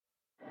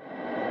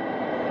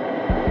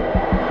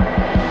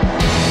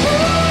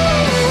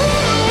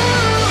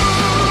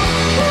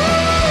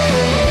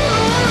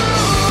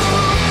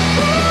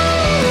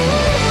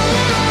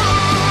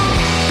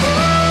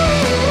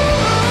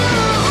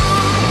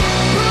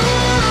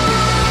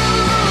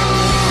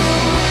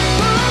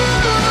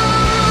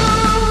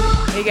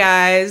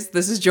guys,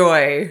 this is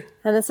Joy.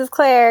 And this is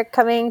Claire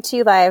coming to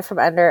you live from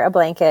under a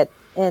blanket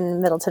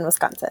in Middleton,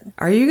 Wisconsin.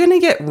 Are you going to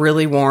get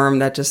really warm?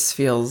 That just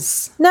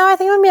feels... No, I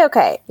think it'll be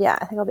okay. Yeah,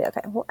 I think it'll be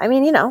okay. I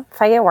mean,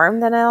 if I get warm,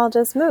 then I'll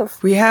just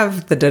move. We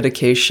have the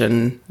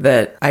dedication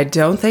that I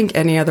don't think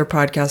any other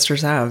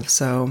podcasters have,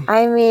 so...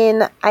 I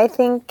mean, I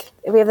think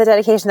we have the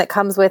dedication that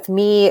comes with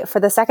me for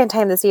the second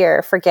time this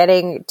year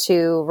forgetting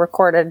to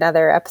record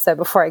another episode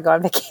before I go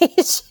on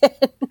vacation.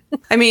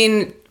 I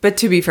mean, but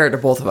to be fair to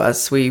both of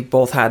us, we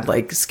both had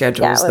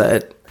schedules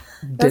that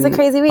didn't a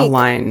crazy week.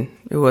 align.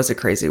 It was a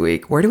crazy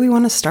week. Where do we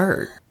want to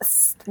start?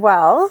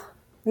 Well,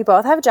 we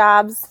both have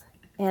jobs,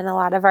 and a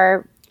lot of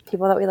our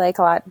people that we like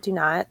a lot do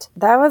not.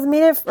 That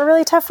made it a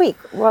really tough week.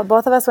 Well,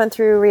 both of us went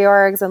through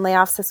reorgs and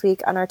layoffs this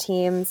week on our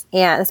teams,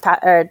 and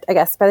I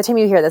guess by the time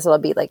you hear this, it'll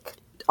be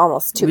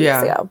almost 2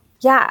 weeks ago.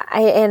 Yeah,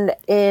 and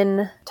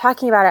in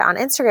talking about it on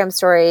Instagram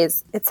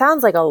stories, it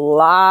sounds like a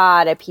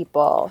lot of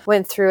people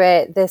went through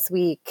it this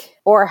week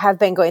or have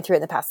been going through it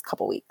in the past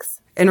couple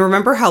weeks. And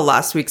remember how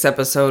last week's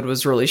episode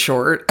was really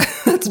short?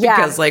 That's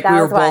because we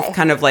were both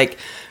kind of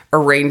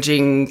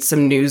arranging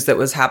some news that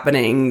was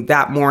happening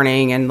that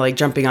morning and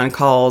jumping on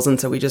calls. And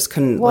so we just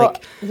couldn't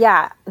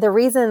Yeah. The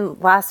reason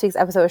last week's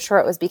episode was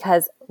short was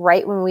because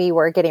right when we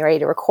were getting ready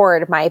to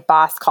record, my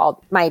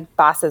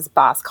boss's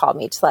boss called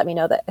me to let me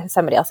know that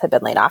somebody else had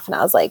been laid off. And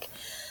I was like,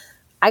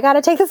 I got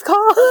to take this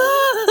call.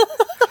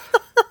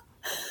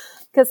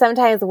 Because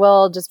sometimes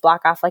we'll just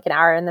block off an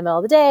hour in the middle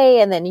of the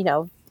day and then,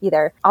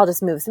 either I'll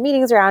just move some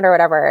meetings around or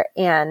whatever.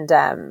 And,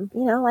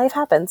 life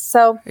happens.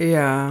 So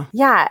yeah,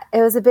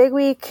 it was a big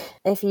week.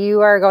 If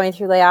you are going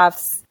through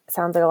layoffs, it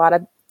sounds like a lot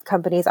of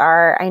companies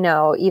are. I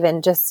know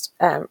even just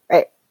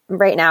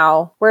right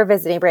now, we're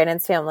visiting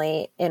Brandon's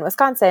family in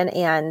Wisconsin,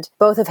 and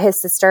both of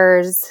his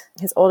sisters,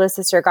 his oldest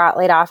sister got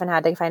laid off and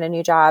had to find a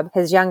new job.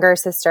 His younger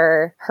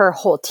sister, her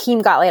whole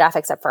team got laid off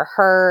except for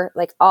her.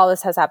 All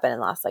this has happened in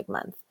the last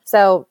month.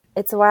 So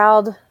it's a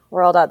wild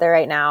world out there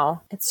right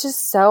now. It's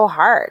just so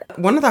hard.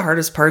 One of the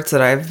hardest parts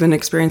that I've been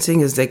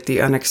experiencing is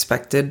the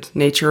unexpected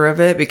nature of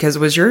it, because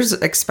was yours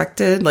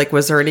expected?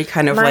 Was there any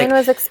kind of Mine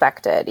was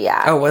expected,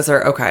 yeah. Oh, was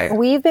there? Okay.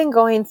 We've been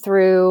going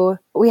through,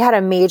 we had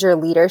a major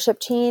leadership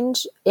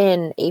change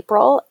in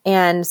April,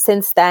 and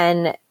since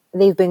then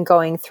they've been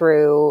going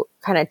through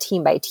kind of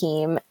team by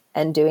team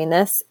and doing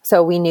this.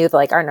 So we knew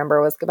our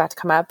number was about to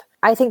come up.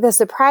 I think the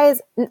surprise,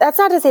 that's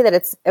not to say that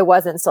it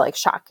wasn't still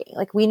shocking.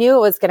 We knew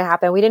it was going to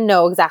happen. We didn't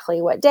know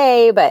exactly what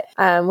day, but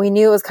we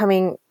knew it was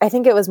coming. I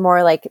think it was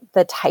more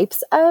the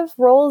types of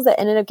roles that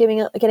ended up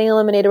getting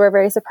eliminated were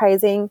very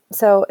surprising.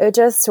 So it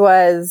just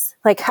was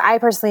I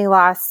personally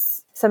lost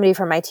somebody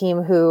from my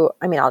team who,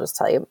 I'll just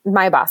tell you,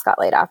 my boss got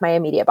laid off. My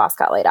immediate boss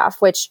got laid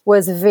off, which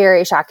was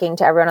very shocking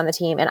to everyone on the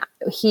team. And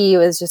he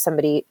was just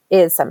somebody. He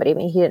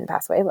didn't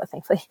pass away, but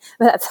thankfully,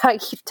 but that's how I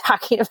keep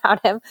talking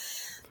about him.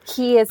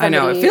 He is somebody, I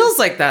know, it feels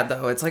like that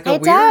though. It's a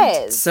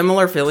weird,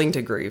 similar feeling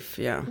to grief.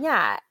 Yeah.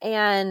 Yeah.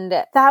 And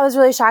that was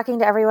really shocking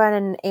to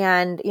everyone.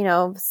 And,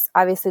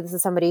 obviously this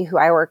is somebody who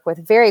I work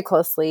with very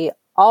closely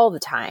all the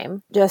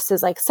time, just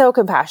as so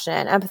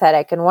compassionate,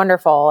 empathetic and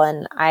wonderful.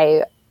 And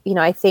I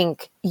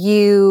think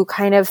you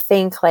kind of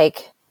think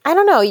I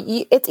don't know.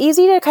 It's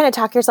easy to kind of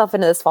talk yourself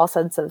into this false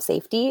sense of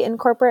safety in the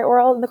corporate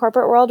world,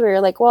 where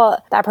you're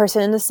well, that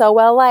person is so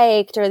well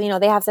liked, or,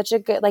 they have such a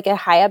good, a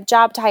high up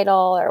job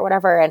title or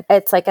whatever. And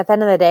it's at the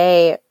end of the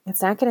day,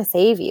 it's not going to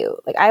save you.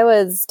 I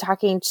was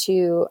talking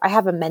to, I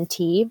have a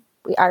mentee.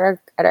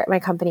 At my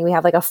company, we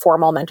have a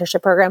formal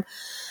mentorship program.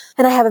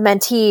 And I have a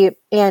mentee,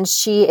 and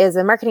she is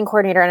a marketing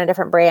coordinator on a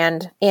different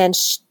brand. And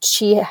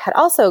she had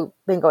also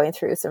been going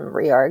through some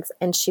reorgs.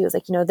 And she was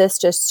this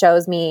just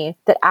shows me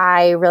that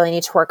I really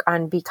need to work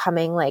on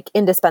becoming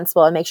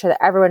indispensable and make sure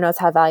that everyone knows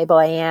how valuable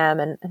I am.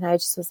 And I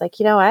just was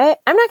you know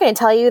what? I'm not going to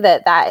tell you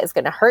that is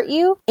going to hurt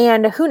you.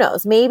 And who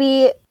knows,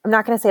 maybe I'm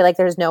not going to say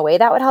there's no way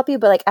that would help you,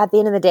 but at the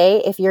end of the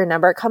day, if your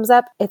number comes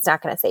up, it's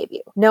not going to save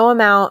you. No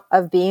amount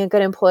of being a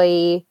good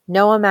employee,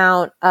 no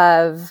amount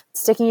of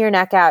sticking your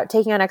neck out,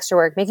 taking on extra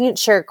work, making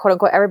sure, quote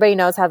unquote, everybody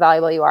knows how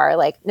valuable you are.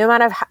 No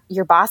amount of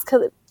your boss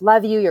could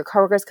love you, your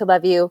coworkers could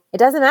love you. It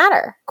doesn't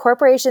matter.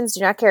 Corporations do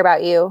not care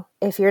about you.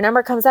 If your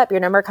number comes up, your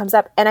number comes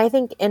up. And I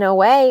think in a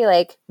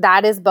way,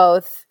 that is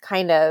both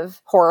kind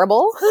of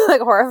horrible,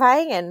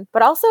 horrifying,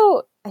 but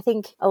also I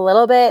think a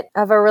little bit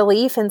of a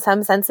relief in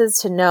some senses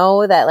to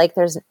know that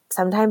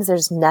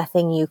there's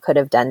nothing you could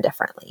have done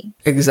differently.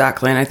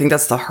 Exactly. And I think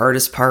that's the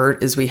hardest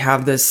part is we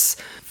have this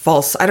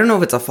I don't know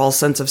if it's a false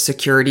sense of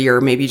security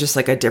or maybe just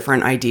a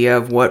different idea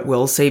of what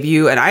will save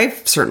you. And I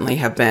certainly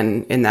have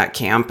been in that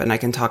camp, and I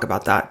can talk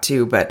about that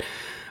too. But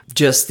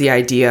just the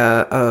idea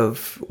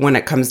of when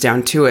it comes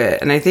down to it.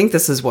 And I think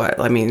this is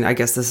I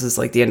guess this is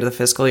the end of the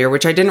fiscal year,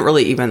 which I didn't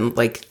really even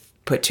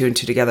put two and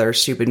two together.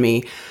 Stupid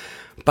me.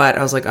 But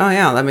I was oh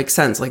yeah, that makes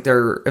sense.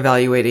 They're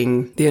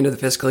evaluating the end of the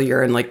fiscal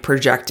year and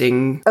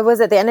projecting. Was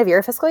it the end of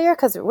your fiscal year?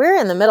 Because we're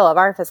in the middle of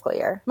our fiscal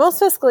year. Most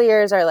fiscal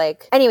years are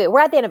anyway,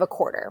 we're at the end of a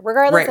quarter,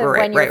 regardless of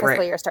when your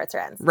fiscal year starts or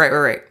ends.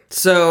 Right.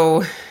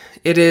 So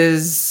It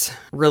is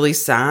really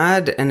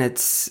sad. And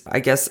I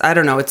guess, I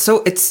don't know.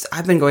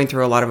 I've been going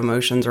through a lot of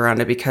emotions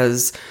around it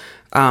because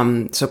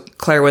so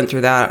Claire went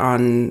through that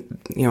on,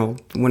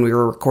 when we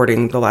were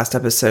recording the last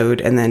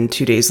episode. And then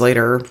 2 days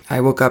later,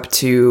 I woke up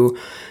to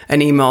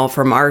an email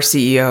from our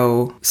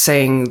CEO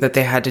saying that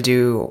they had to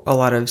do a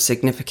lot of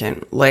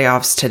significant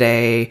layoffs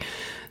today.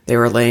 They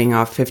were laying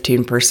off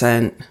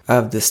 15%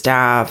 of the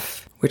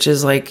staff, which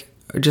is like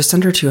just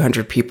under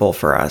 200 people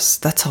for us.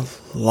 That's a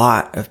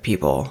lot of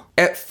people.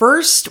 At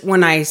first,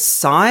 when I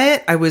saw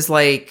it, I was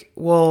like,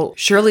 well,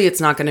 surely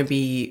it's not going to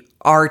be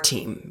our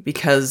team,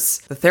 because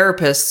the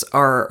therapists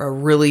are a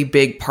really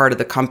big part of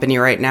the company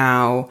right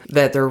now,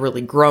 that they're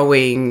really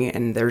growing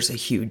and there's a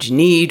huge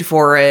need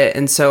for it.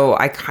 And so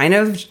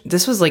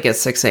this was like at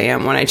 6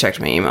 a.m. when I checked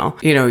my email.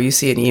 You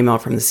see an email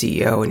from the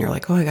CEO and you're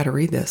like, oh, I got to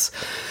read this.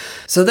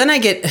 So then I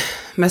get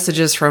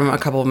messages from a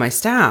couple of my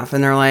staff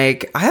and they're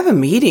like, I have a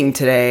meeting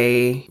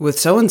today with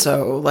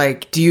so-and-so.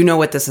 Like, do you know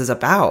what this is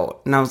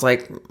about? And I was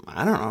like,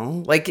 I don't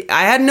know. Like,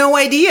 I had no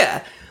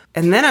idea.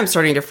 And then I'm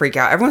starting to freak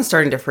out. Everyone's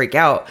starting to freak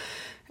out.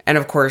 And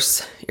of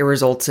course, it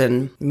results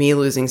in me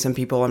losing some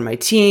people on my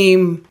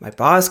team. My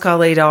boss got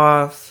laid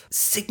off.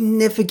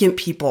 Significant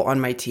people on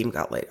my team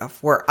got laid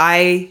off, where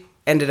I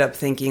ended up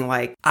thinking,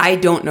 like, I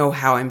don't know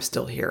how I'm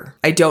still here.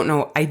 I don't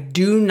know. I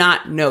do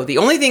not know. The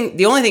only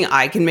thing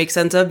I can make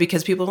sense of,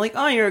 because people are like,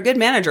 oh, you're a good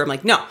manager. I'm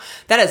like, no,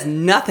 that has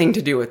nothing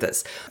to do with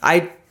this.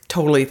 I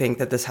totally think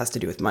that this has to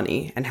do with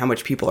money and how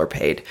much people are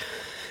paid.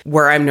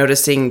 Where I'm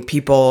noticing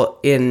people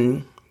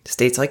in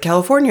states like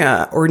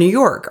California or New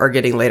York are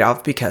getting laid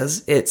off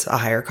because it's a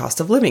higher cost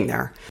of living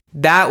there.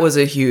 That was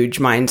a huge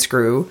mind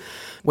screw,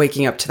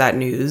 waking up to that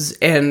news.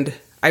 And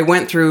I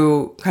went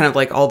through kind of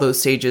like all those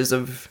stages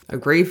of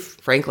grief,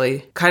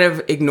 frankly, kind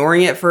of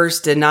ignoring it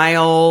first,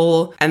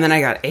 denial. And then I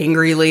got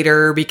angry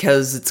later,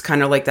 because it's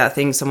kind of like that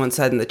thing someone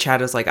said in the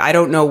chat is like, I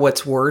don't know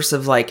what's worse,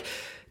 of like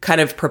kind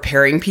of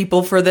preparing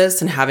people for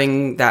this and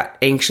having that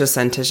anxious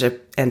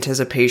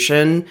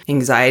anticipation.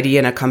 Anxiety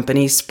in a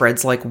company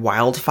spreads like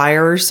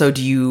wildfire. So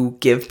do you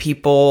give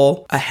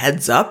people a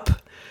heads up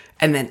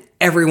and then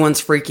everyone's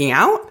freaking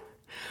out?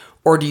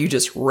 Or do you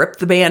just rip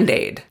the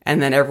Band-Aid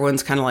and then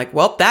everyone's kind of like,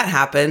 well, that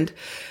happened.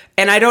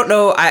 And I don't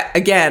know. I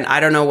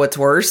don't know what's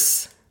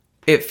worse.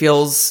 It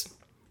feels,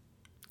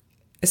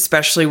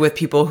 especially with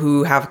people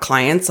who have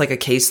clients, like a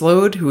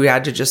caseload, who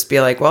had to just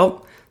be like,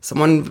 well,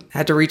 someone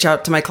had to reach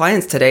out to my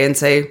clients today and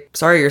say,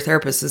 sorry, your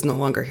therapist is no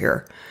longer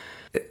here.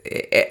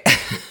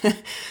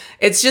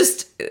 It's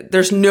just,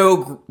 there's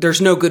no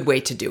good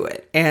way to do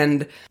it.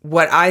 And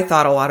what I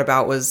thought a lot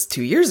about was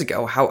 2 years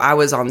ago, how I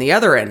was on the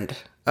other end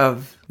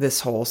of this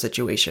whole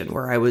situation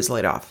where I was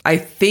laid off. I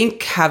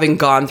think having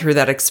gone through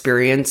that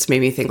experience made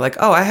me think like,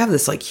 oh, I have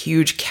this like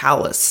huge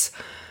callus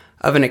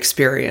of an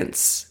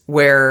experience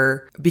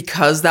where,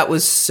 because that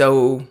was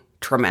so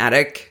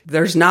traumatic,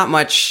 there's not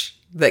much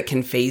that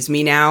can phase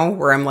me now,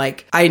 where I'm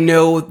like, I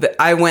know that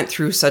I went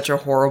through such a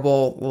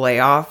horrible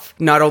layoff.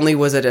 Not only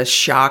was it a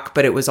shock,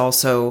 but it was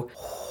also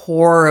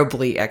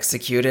horribly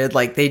executed.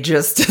 Like, they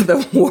just,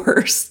 the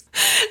worst.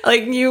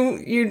 Like,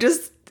 you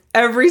just,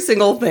 every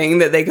single thing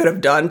that they could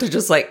have done to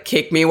just like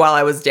kick me while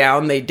I was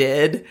down, they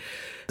did.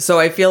 So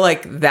I feel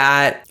like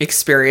that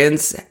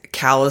experience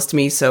calloused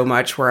me so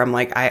much, where I'm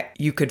like,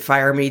 you could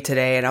fire me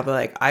today and I'll be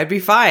like, I'd be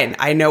fine.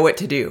 I know what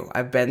to do.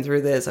 I've been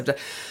through this.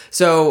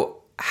 So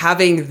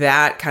having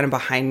that kind of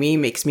behind me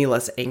makes me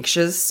less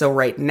anxious. So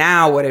right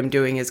now what I'm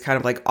doing is kind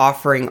of like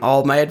offering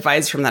all my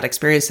advice from that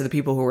experience to the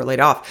people who were laid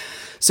off.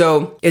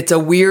 So it's a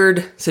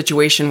weird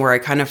situation where I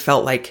kind of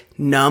felt like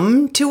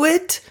numb to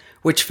it,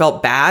 which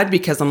felt bad,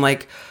 because I'm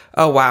like,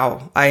 oh,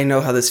 wow, I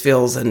know how this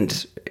feels.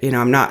 And,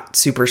 I'm not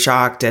super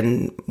shocked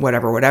and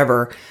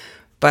whatever.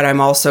 But I'm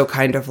also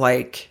kind of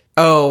like,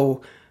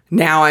 oh,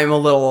 now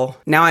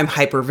I'm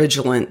hyper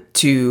vigilant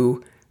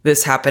to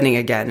this happening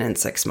again in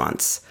 6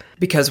 months,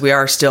 because we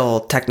are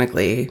still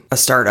technically a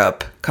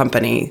startup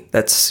company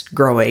that's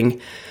growing.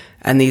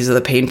 And these are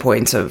the pain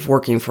points of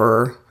working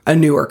for a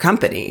newer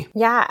company.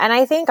 Yeah. And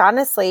I think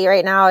honestly,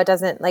 right now, it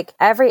doesn't, like,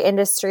 every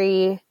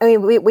industry, I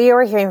mean, we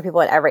are hearing from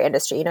people in every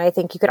industry. I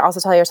think you could also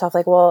tell yourself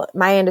like, well,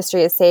 my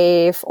industry is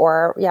safe,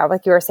 or yeah,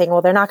 like you were saying,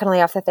 well, they're not going to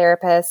lay off the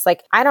therapists.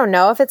 Like, I don't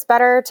know if it's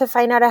better to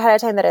find out ahead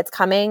of time that it's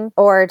coming,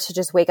 or to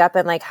just wake up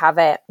and like have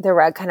the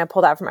rug kind of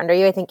pulled out from under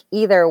you. I think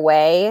either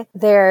way,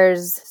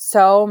 there's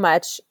so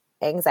much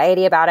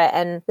anxiety about it.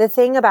 And the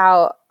thing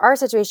about our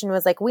situation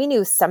was like, we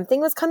knew something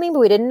was coming, but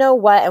we didn't know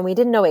what, and we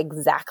didn't know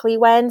exactly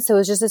when. So it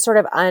was just this sort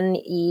of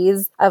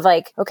unease of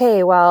like,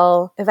 okay,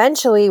 well,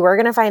 eventually we're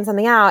going to find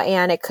something out,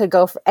 and it could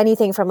go for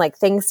anything from like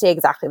things stay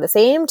exactly the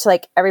same to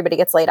like everybody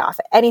gets laid off,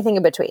 anything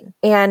in between.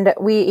 And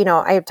we,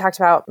 I talked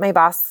about my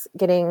boss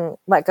getting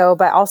let go,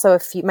 but also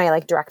my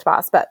like direct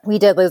boss, but we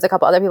did lose a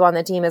couple other people on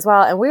the team as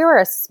well. And we were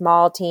a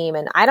small team,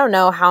 and I don't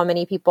know how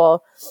many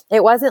people,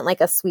 it wasn't like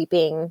a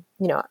sweeping,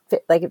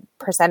 like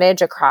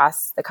percentage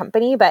across the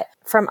company, but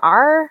from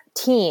our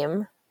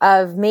team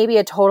of maybe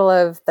a total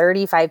of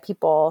 35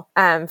 people,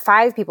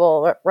 5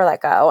 people were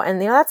let go.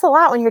 And that's a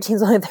lot when your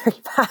team's only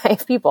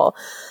 35 people.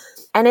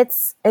 And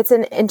it's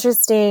an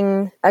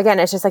interesting, again,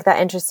 it's just like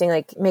that interesting,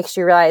 like makes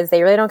you realize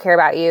they really don't care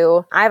about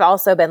you. I've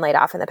also been laid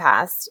off in the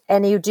past,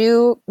 and you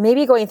do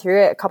maybe going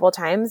through it a couple of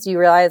times, you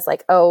realize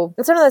like, oh,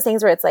 it's one of those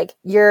things where it's like,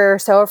 you're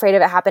so afraid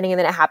of it happening and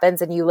then it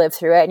happens and you live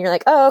through it and you're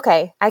like, oh,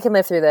 okay, I can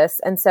live through this.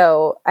 And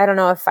so I don't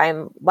know if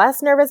I'm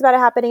less nervous about it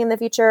happening in the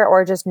future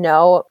or just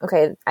know,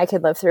 okay, I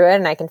could live through it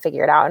and I can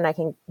figure it out and I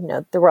can,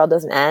 the world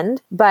doesn't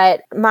end.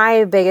 But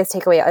my biggest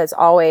takeaway is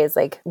always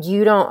like,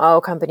 you don't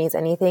owe companies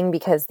anything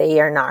because they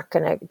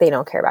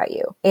don't care about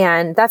you.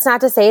 And that's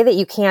not to say that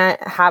you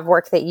can't have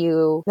work that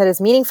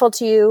is meaningful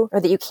to you,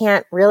 or that you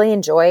can't really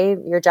enjoy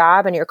your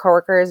job and your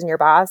coworkers and your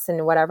boss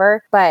and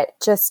whatever, but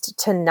just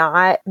to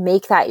not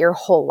make that your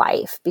whole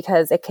life,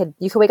 because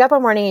you could wake up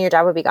one morning and your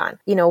job would be gone.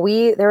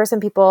 There were some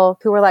people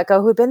who were let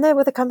go who'd been there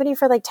with a company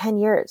for like 10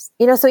 years,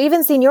 so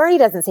even seniority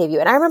doesn't save you.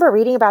 And I remember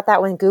reading about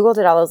that when Google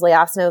did all those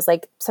layoffs, and it was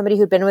like somebody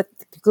who'd been with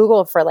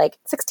Google for like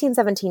 16,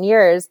 17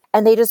 years,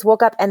 and they just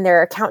woke up and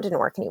their account didn't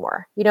work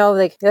anymore.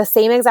 Like the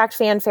same exact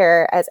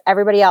fanfare as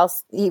everybody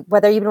else,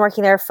 whether you've been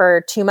working there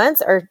for 2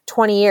 months or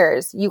 20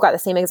 years, you got the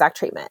same exact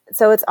treatment.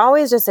 So it's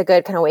always just a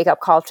good kind of wake up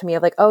call to me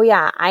of like, oh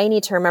yeah, I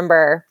need to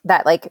remember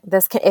that like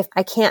if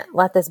I can't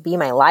let this be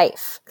my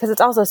life, because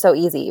it's also so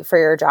easy for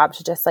your job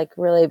to just like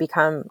really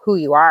become who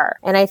you are.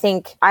 And I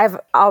think I've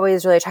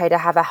always really tried to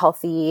have a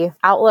healthy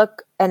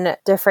outlook and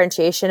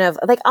differentiation of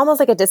like almost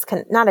like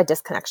not a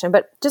disconnection,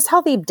 but just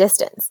healthy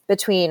distance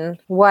between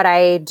what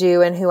I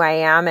do and who I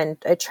am. And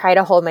I try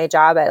to hold my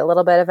job at a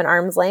little bit of an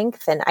arm's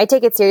length. And I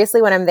take it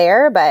seriously when I'm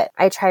there, but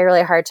I try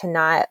really hard to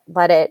not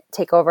let it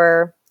take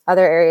over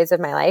other areas of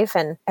my life.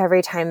 And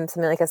every time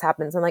something like this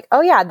happens, I'm like,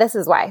 oh yeah, this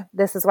is why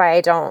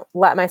I don't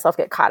let myself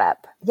get caught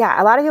up. Yeah.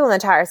 A lot of people in the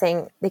chat are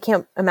saying they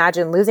can't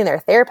imagine losing their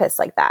therapist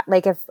like that.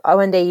 Like if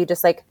one day you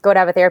just like go to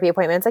have a therapy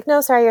appointment, it's like,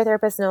 no, sorry, your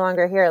therapist is no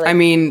longer here. Like, I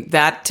mean,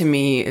 that to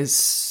me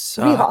is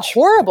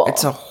horrible.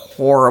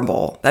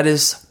 That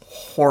is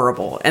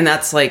horrible. And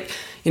that's like,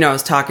 I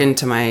was talking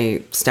to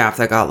my staff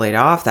that got laid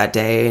off that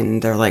day,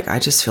 and they're like, I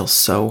just feel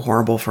so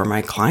horrible for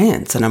my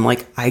clients. And I'm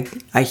like,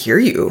 I hear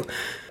you.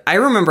 I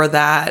remember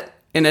that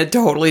in a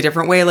totally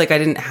different way. Like I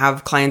didn't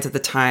have clients at the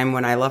time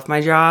when I left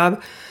my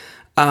job.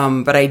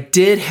 But I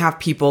did have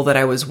people that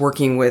I was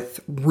working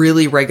with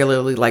really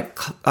regularly, like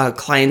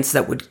clients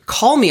that would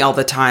call me all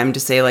the time to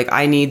say like,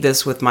 I need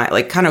this with my,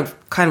 like kind of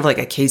like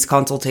a case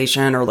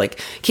consultation or like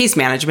case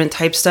management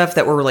type stuff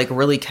that were like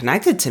really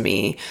connected to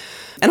me.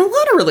 And a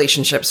lot of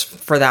relationships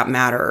for that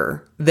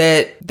matter,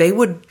 that they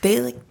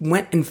like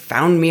went and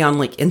found me on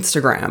like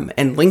Instagram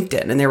and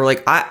LinkedIn. And they were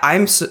like,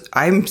 I'm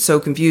so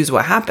confused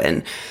what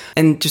happened.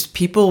 And just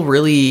people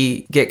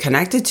really get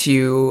connected to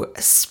you,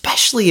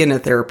 especially in a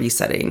therapy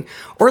setting.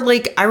 Or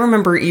like, I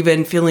remember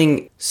even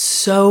feeling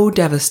so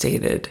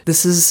devastated.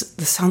 This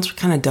sounds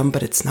kind of dumb,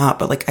 but it's not.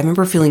 But like, I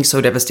remember feeling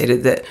so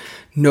devastated that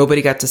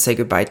nobody got to say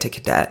goodbye to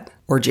Cadet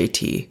or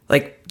JT.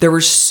 Like there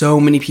were so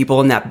many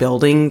people in that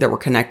building that were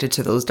connected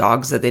to those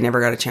dogs that they never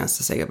got a chance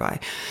to say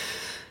goodbye.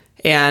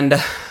 And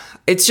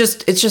it's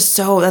just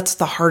so, that's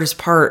the hardest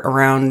part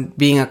around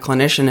being a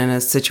clinician in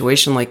a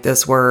situation like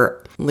this,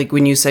 where like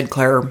when you said,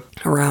 Claire,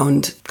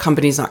 around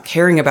companies not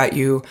caring about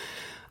you,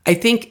 I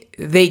think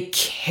they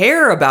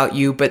care about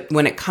you, but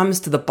when it comes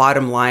to the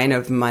bottom line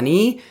of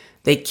money,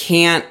 they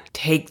can't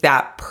take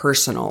that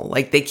personal.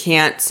 Like they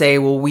can't say,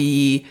 well,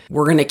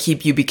 we're going to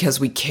keep you because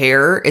we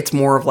care. It's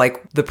more of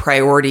like the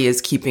priority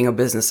is keeping the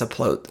business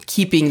afloat.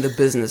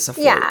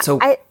 Yeah. So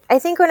I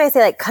think when I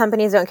say like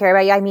companies don't care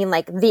about you, I mean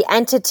like the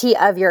entity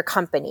of your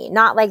company,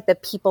 not like the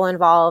people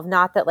involved,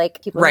 not that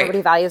like people, right.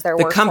 Nobody values their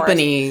workforce. The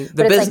company,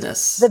 the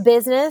business. Like the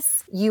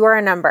business, you are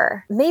a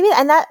number. Maybe,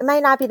 and that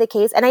might not be the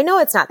case. And I know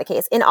it's not the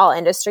case in all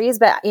industries,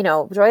 but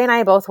Joy and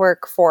I both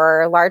work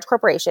for large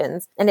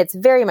corporations, and it's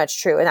very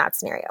much true in that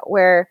scenario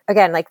where,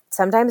 again, like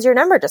sometimes your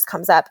number just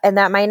comes up, and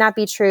that might not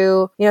be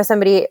true.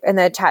 Somebody in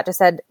the chat just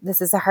said,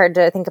 this is hard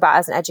to think about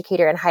as an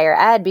educator in higher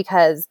ed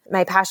because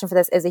my passion for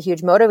this is a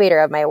huge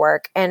motivator of my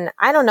work. And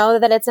I don't know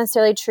that it's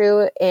necessarily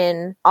true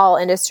in all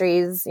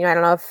industries. I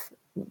don't know if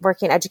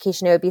working in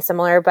education, it would be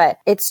similar, but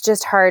it's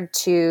just hard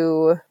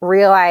to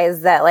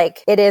realize that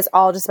like it is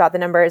all just about the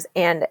numbers,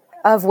 and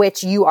of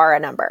which you are a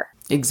number.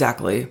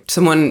 Exactly.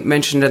 Someone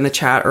mentioned in the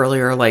chat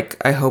earlier, like,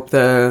 I hope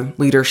the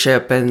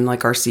leadership and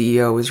like our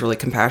CEO is really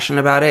compassionate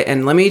about it.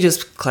 And let me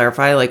just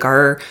clarify, like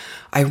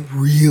I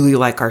really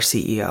like our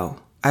CEO.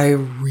 I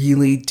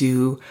really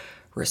do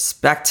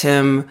respect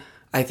him.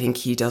 I think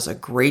he does a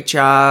great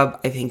job.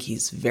 I think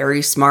he's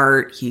very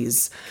smart.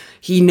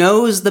 He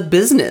knows the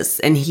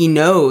business, and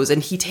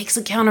he takes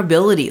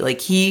accountability.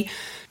 Like he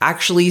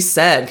actually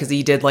said, because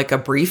he did like a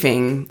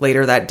briefing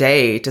later that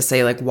day to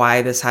say like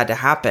why this had to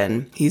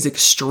happen. He's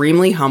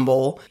extremely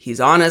humble. He's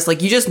honest.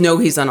 Like you just know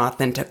he's an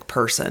authentic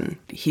person.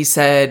 He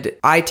said,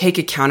 I take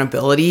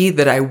accountability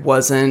that I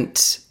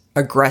wasn't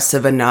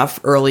aggressive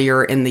enough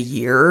earlier in the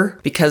year,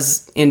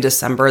 because in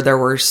December there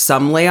were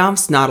some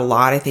layoffs, not a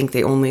lot. I think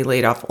they only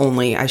laid off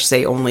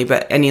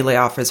but any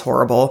layoff is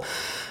horrible.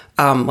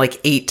 Like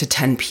 8 to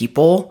 10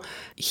 people.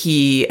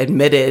 He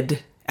admitted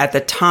at the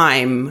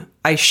time,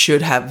 I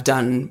should have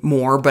done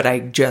more, but I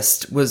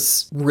just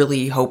was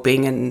really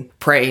hoping and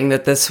praying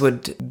that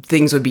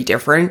things would be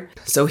different.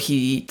 So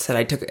he said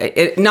I took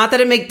it, not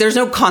that there's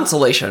no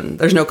consolation.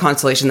 There's no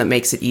consolation that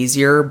makes it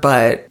easier,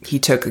 but he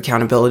took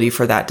accountability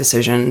for that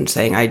decision,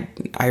 saying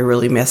I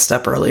really messed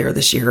up earlier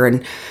this year,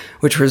 and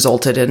which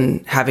resulted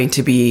in having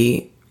to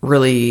be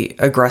really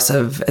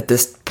aggressive at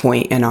this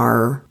point in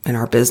our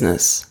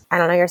business. I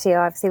don't know your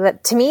CEO, obviously,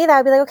 but to me, that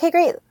would be like, okay,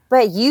 great.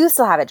 But you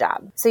still have a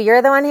job. So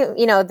you're the one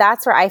who,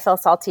 that's where I feel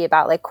salty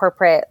about like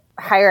corporate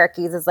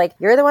hierarchies, is like,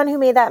 you're the one who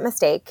made that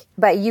mistake,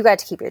 but you got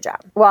to keep your job.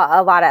 Well,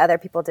 a lot of other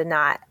people did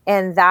not.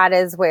 And that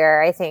is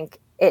where I think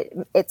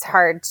it's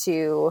hard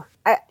to...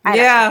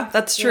 Yeah,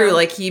 that's true.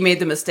 Like, he made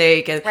the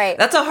mistake, and right.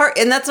 That's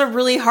a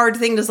really hard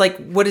thing to, like,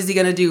 what is he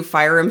going to do?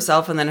 Fire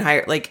himself and then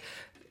hire, like...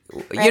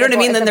 You know what I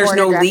mean? Then there's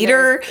no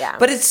leader. Yeah.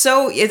 But it's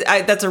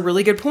that's a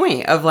really good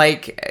point of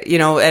like,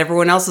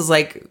 everyone else is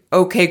like,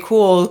 okay,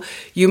 cool.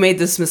 You made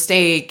this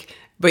mistake,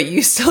 but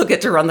you still get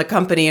to run the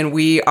company, and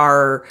we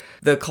are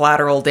the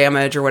collateral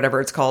damage or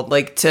whatever it's called,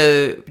 like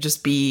to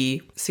just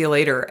see you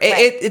later.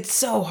 Right. It's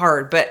so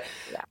hard. But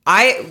yeah.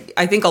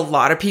 I think a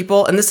lot of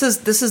people, and this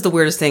is the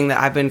weirdest thing that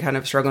I've been kind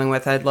of struggling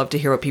with. I'd love to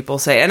hear what people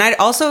say. And I'd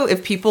also,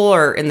 if people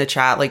are in the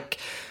chat, like,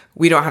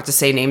 we don't have to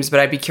say names,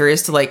 but I'd be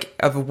curious to like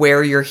of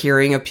where you're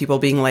hearing of people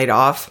being laid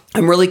off.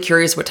 I'm really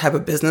curious what type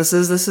of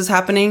businesses this is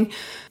happening,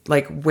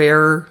 like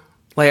where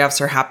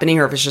layoffs are happening,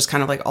 or if it's just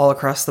kind of like all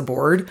across the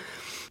board.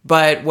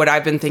 But what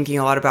I've been thinking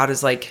a lot about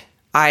is like,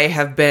 I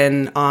have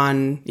been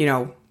on,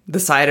 the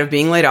side of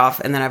being laid off.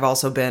 And then I've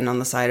also been on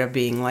the side of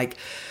being like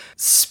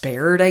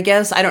spared, I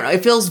guess. I don't know.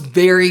 It feels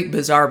very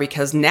bizarre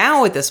because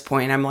now at this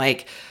point, I'm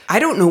like, I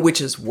don't know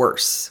which is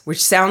worse,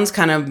 which sounds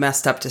kind of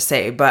messed up to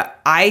say, but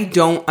I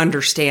don't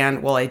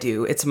understand. Well, I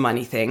do. It's a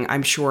money thing.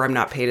 I'm sure I'm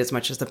not paid as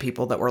much as the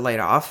people that were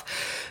laid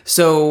off.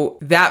 So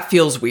that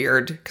feels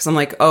weird because I'm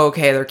like, oh,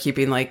 okay, they're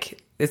keeping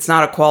like, it's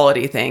not a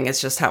quality thing.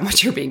 It's just how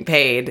much you're being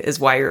paid is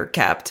why you're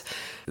kept.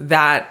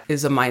 That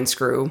is a mind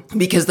screw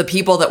because the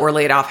people that were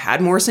laid off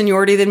had more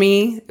seniority than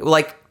me.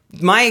 Like,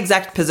 my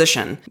exact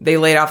position, they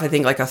laid off, I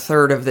think, like a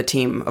third of the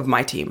team of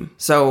my team.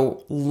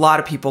 So a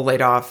lot of people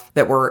laid off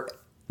that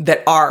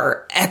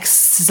are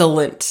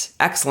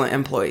excellent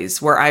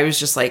employees, where I was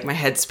just like, my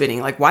head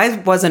spinning, like, why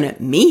wasn't it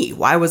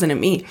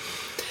me?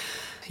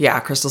 Yeah,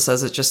 Crystal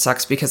says it just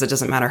sucks because it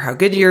doesn't matter how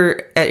good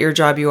at your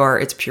job you are,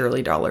 it's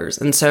purely dollars.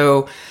 And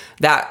so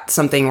that's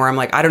something where I'm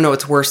like, I don't know,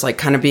 it's worse, like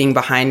kind of being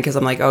behind because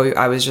I'm like, oh,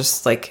 I was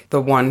just like the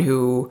one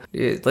who,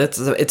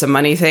 it's a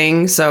money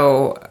thing.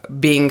 So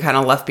being kind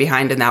of left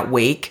behind in that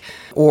wake,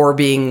 or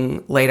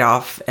being laid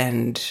off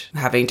and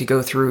having to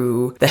go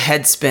through the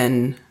head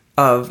spin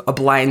of a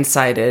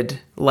blindsided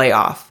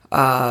layoff.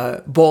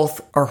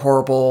 Both are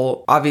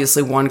horrible.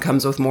 Obviously, one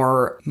comes with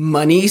more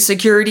money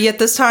security at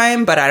this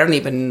time, but I don't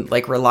even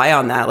like rely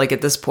on that. Like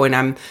at this point,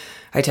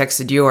 I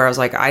texted you where I was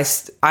like,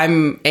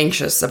 I'm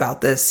anxious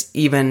about this,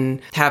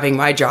 even having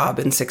my job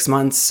in 6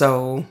 months.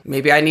 So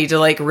maybe I need to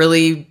like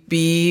really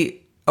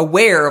be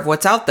aware of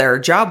what's out there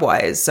job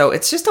wise. So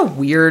it's just a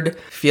weird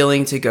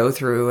feeling to go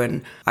through.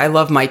 And I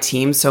love my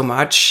team so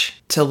much,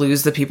 to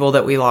lose the people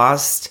that we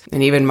lost.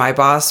 And even my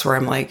boss, where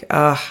I'm like,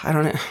 I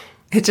don't know.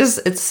 It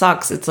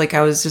sucks. It's like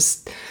I was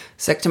just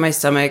sick to my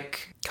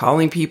stomach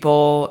calling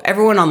people.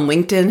 Everyone on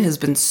LinkedIn has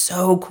been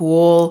so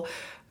cool.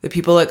 The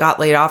people that got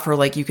laid off are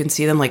like, you can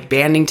see them like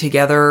banding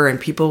together and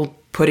people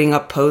putting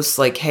up posts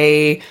like,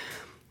 hey,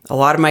 a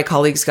lot of my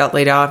colleagues got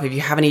laid off. If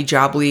you have any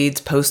job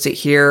leads, post it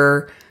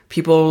here.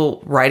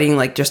 People writing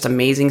like just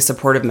amazing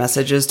supportive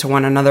messages to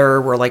one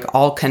another. We're like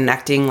all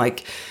connecting,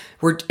 like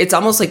it's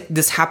almost like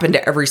this happened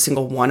to every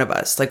single one of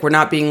us. Like we're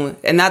not being,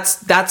 and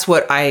that's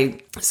what I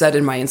said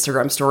in my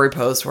Instagram story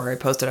post where I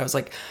posted, I was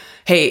like,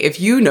 hey, if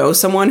you know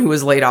someone who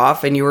was laid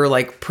off and you were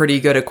like pretty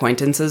good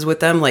acquaintances with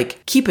them,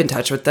 like keep in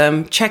touch with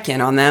them, check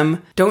in on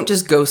them. Don't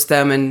just ghost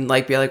them and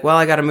like be like, well,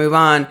 I got to move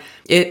on.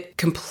 It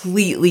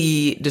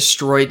completely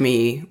destroyed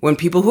me when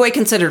people who I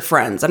considered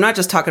friends, I'm not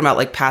just talking about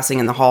like passing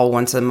in the hall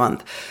once a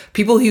month,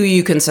 people who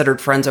you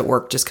considered friends at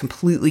work just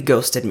completely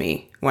ghosted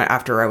me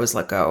after I was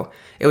let go.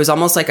 It was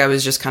almost like I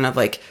was just kind of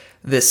like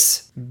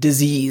this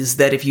disease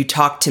that if you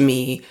talk to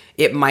me,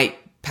 it might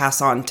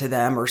pass on to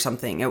them or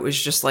something. It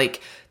was just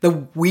like the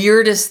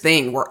weirdest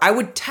thing where I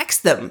would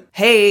text them,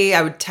 hey,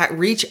 I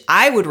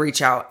would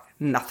reach out,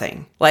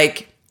 nothing.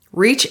 Like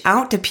reach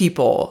out to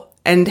people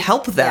and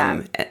help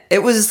them. Yeah.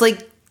 It was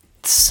like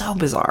so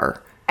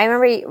bizarre. I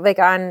remember like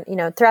on,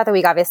 throughout the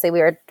week, obviously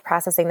we were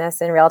processing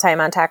this in real time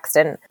on text.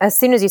 And as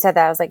soon as you said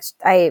that, I was like,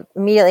 I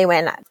immediately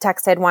went and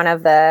texted one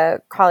of the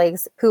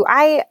colleagues who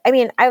I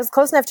was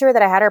close enough to her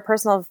that I had her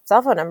personal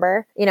cell phone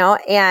number,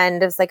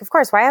 and it was like, of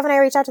course, why haven't I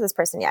reached out to this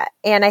person yet?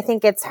 And I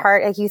think it's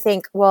hard. Like you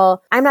think,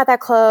 well, I'm not that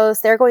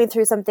close. They're going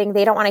through something.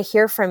 They don't want to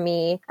hear from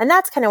me. And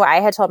that's kind of what I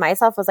had told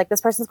myself was like,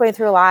 this person's going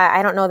through a lot.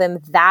 I don't know them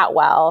that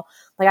well.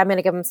 Like I'm going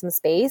to give them some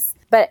space.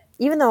 But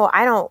even though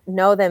I don't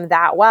know them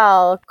that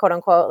well, quote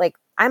unquote, like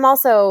I'm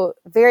also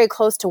very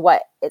close to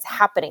what is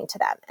happening to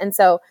them. And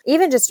so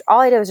even just all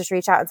I did was just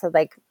reach out and said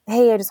like,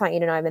 hey, I just want you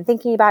to know I've been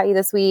thinking about you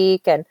this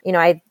week. And,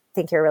 I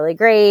think you're really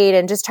great,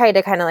 and just tried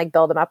to kind of like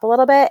build them up a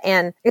little bit.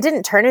 And it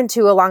didn't turn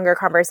into a longer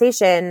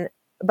conversation,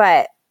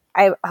 but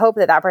I hope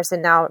that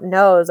person now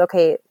knows,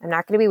 okay, I'm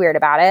not going to be weird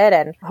about it.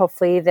 And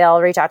hopefully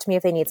they'll reach out to me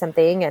if they need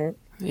something. And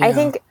I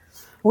think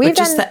we've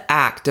just the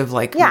act of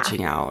like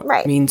reaching out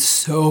means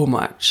so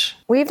much.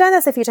 We've done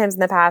this a few times in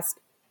the past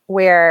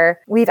where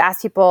we've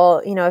asked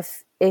people,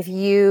 if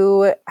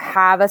you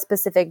have a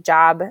specific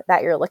job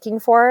that you're looking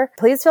for,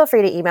 please feel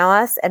free to email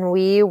us and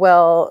we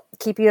will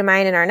keep you in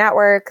mind in our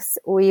networks.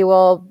 We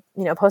will,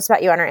 post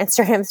about you on our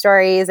Instagram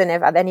stories. And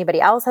if anybody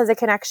else has a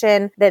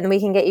connection, then we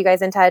can get you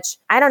guys in touch.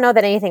 I don't know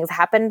that anything's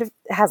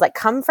has like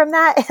come from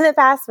that in the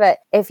past, but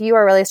if you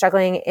are really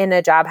struggling in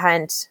a job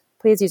hunt,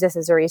 please use this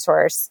as a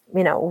resource.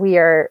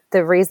 The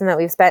reason that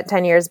we've spent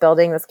 10 years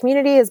building this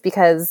community is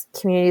because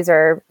communities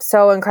are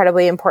so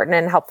incredibly important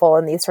and helpful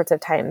in these sorts of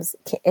times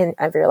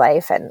of your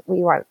life. And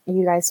we want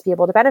you guys to be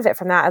able to benefit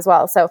from that as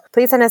well. So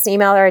please send us an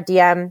email or a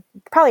DM,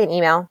 probably an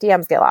email.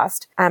 DMs get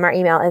lost. Our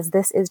email is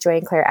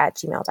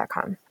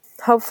thisisjoyandclaire@gmail.com.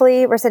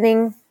 Hopefully we're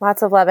sending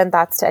lots of love and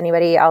thoughts to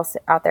anybody else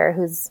out there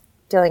who's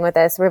dealing with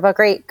this. We have a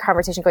great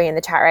conversation going in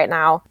the chat right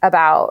now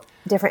about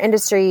different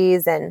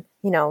industries, and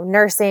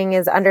nursing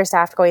is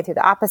understaffed, going through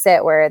the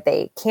opposite where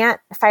they can't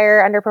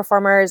fire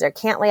underperformers or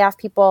can't lay off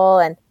people.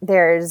 And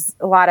there's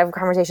a lot of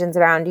conversations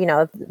around,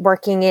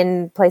 working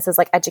in places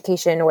like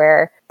education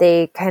where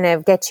they kind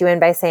of get you in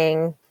by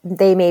saying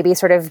they maybe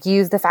sort of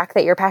use the fact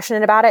that you're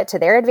passionate about it to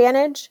their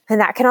advantage. And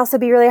that can also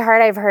be really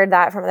hard. I've heard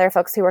that from other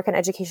folks who work in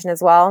education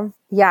as well.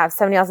 Yeah,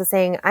 somebody else is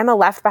saying, I'm a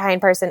left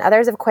behind person.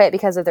 Others have quit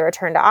because of the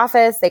return to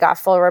office. They got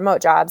full remote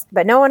jobs,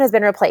 but no one has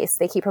been replaced.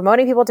 They keep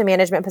promoting people to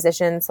management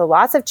positions. So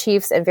lots of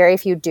chiefs and very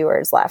few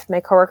doers left. My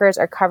coworkers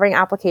are covering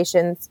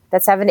applications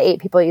that 7 to 8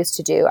 people used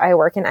to do. I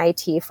work in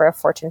IT for a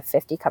Fortune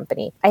 50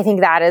 company. I think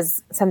that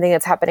is something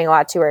that's happening a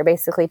lot too, where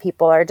basically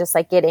people are just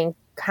like getting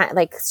kind of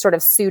like sort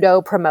of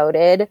pseudo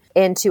promoted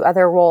into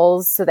other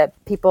roles so that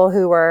people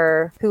who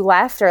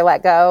left or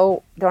let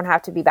go don't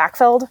have to be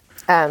backfilled.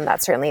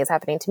 That certainly is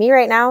happening to me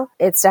right now.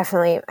 It's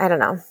definitely, I don't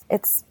know,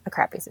 it's a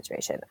crappy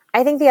situation.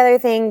 I think the other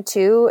thing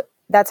too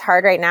that's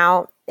hard right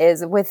now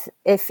is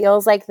it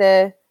feels like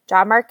the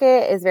job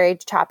market is very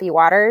choppy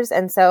waters.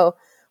 And so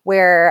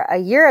where a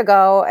year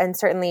ago and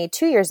certainly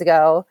 2 years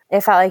ago,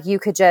 it felt like you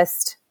could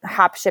just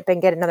hop ship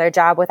and get another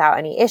job without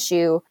any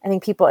issue. I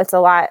think it's a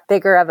lot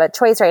bigger of a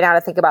choice right now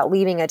to think about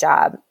leaving a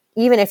job,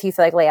 even if you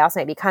feel like layoffs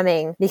might be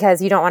coming, because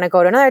you don't want to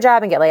go to another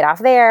job and get laid off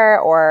there,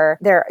 or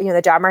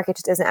the job market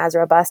just isn't as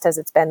robust as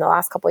it's been the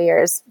last couple of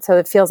years. So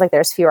it feels like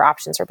there's fewer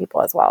options for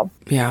people as well.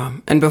 Yeah.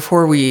 And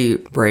before we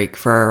break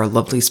for our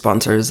lovely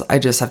sponsors, I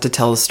just have to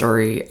tell a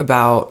story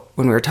about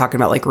when we were talking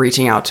about like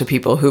reaching out to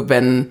people who've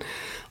been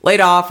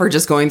laid off or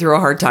just going through a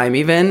hard time.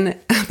 Even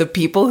the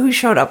people who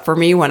showed up for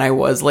me when I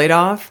was laid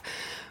off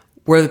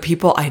were the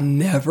people I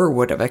never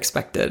would have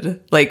expected.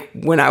 Like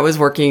when I was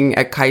working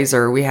at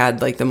Kaiser, we had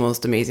like the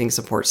most amazing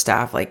support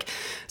staff, like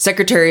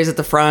secretaries at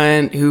the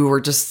front who were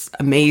just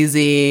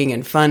amazing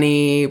and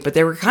funny, but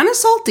they were kind of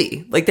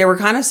salty. Like they were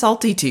kind of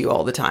salty to you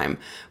all the time.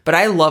 But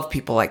I love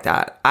people like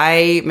that.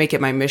 I make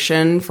it my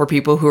mission for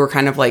people who are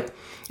kind of like,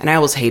 and I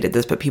always hated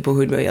this, but people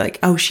who'd be like,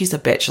 oh, she's a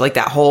bitch. Like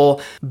that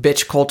whole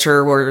bitch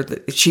culture where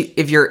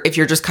if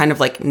you're just kind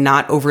of like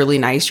not overly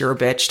nice, you're a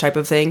bitch type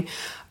of thing.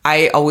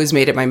 I always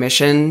made it my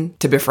mission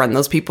to befriend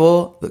those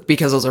people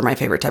because those are my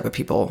favorite type of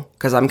people,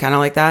 because I'm kind of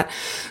like that.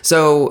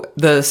 So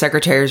the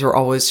secretaries were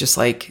always just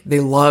like,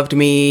 they loved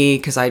me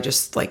because I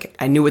just like,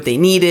 I knew what they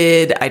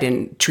needed. I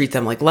didn't treat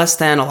them like less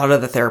than. A lot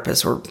of the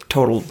therapists were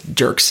total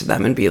jerks to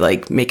them and be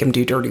like, make them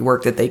do dirty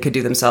work that they could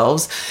do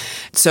themselves.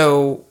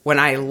 So when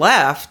I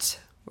left,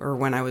 or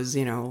when I was,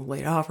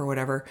 laid off or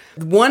whatever,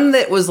 one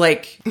that was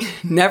like,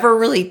 never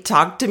really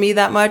talked to me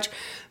that much,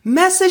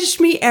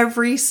 messaged me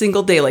every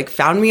single day, like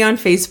found me on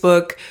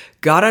Facebook,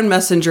 got on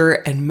Messenger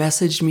and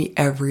messaged me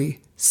every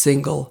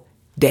single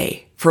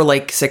day for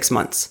like 6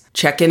 months.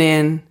 Checking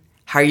in.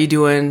 How you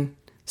doing?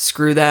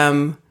 Screw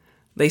them.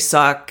 They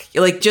suck.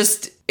 Like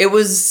just, it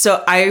was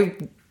so, I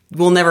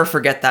will never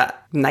forget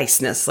that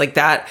niceness. Like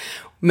that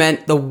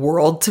meant the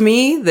world to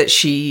me that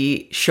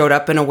she showed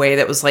up in a way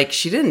that was like,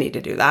 she didn't need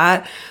to do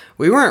that.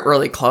 We weren't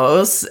really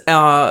close.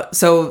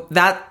 So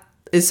that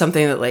is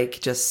something that like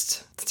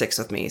just sticks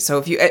with me. So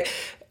if you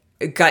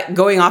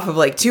going off of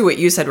like too what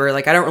you said, where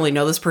like I don't really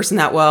know this person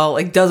that well,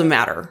 like doesn't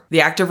matter.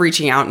 The act of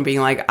reaching out and being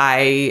like,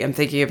 I am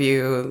thinking of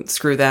you,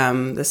 screw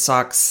them, this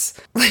sucks.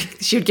 Like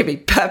she would give me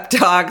pep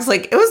talks.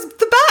 Like it was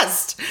the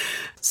best.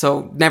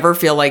 So never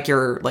feel like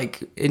you're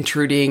like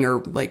intruding or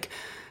like,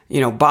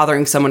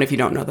 bothering someone if you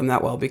don't know them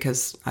that well,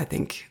 because I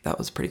think that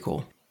was pretty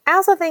cool. I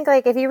also think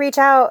like if you reach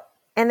out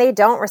and they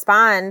don't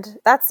respond,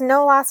 that's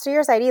no loss to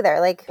your side either.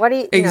 Like what do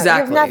you,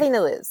 exactly. You have nothing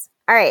to lose.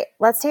 All right,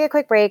 let's take a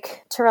quick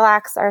break to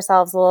relax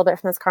ourselves a little bit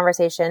from this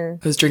conversation.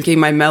 I was drinking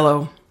my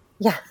Mellow.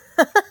 Yeah.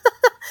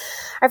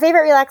 our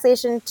favorite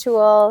relaxation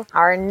tool,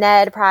 our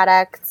Ned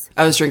products.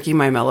 I was drinking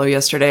my Mellow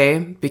yesterday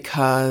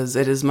because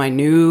it is my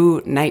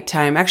new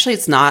nighttime. Actually,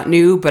 it's not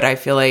new, but I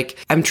feel like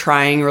I'm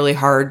trying really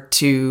hard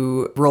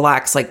to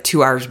relax like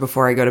 2 hours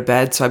before I go to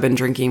bed. So I've been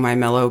drinking my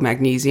Mellow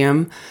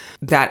Magnesium.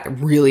 That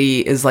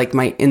really is like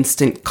my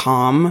instant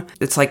calm.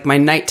 It's like my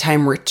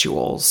nighttime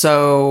ritual.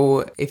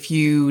 So if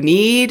you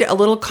need a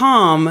little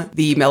calm,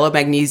 the Mellow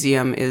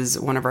Magnesium is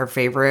one of our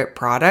favorite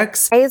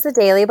products. I use the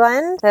daily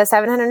blend, the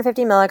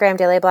 750 milligram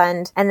daily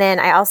blend. And then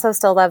I also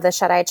still love the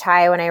shut-eye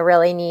chai when I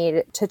really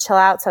need to chill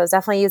out. So I was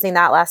definitely using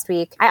that last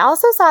week. I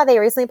also saw they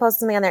recently posted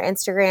something on their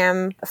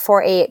Instagram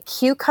for a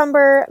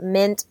cucumber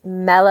mint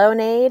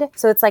mellowade.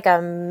 So it's like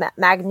a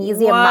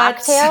magnesium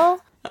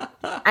mocktail.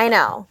 I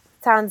know.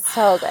 Sounds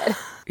so good.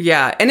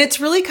 Yeah. And it's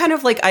really kind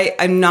of like,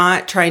 I'm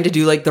not trying to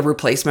do like the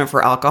replacement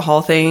for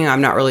alcohol thing.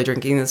 I'm not really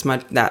drinking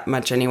that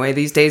much anyway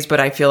these days, but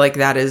I feel like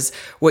that is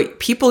what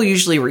people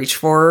usually reach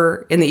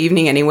for in the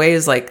evening anyway,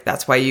 is like,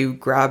 that's why you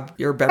grab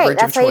your beverage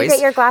that's of choice. Why you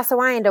get your glass of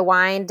wine to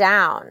wind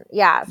down.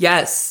 Yeah.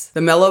 Yes.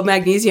 The Mellow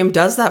Magnesium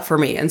does that for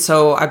me. And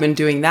so I've been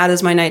doing that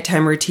as my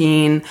nighttime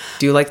routine.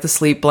 Do like the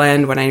sleep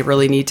blend when I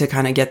really need to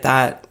kind of get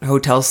that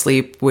hotel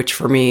sleep, which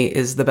for me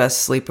is the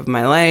best sleep of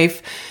my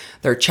life.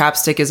 Their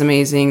chapstick is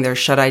amazing. Their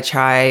shut-eye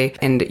chai.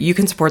 And you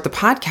can support the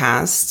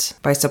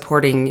podcast by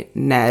supporting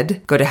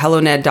Ned. Go to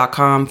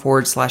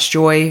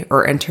helloned.com/joy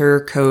or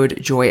enter code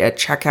JOY at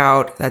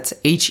checkout. That's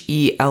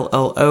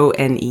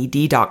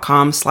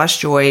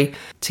HELLONED.com/joy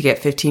to get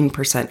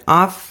 15%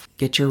 off.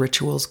 Get your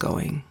rituals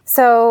going.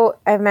 So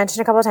I've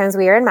mentioned a couple of times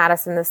we were in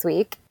Madison this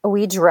week.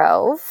 We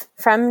drove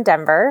from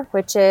Denver,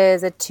 which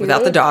is a 2-day...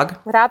 Without the dog.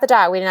 Without the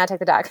dog. We did not take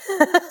the dog.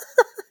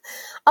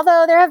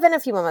 Although there have been a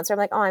few moments where I'm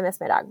like, oh, I miss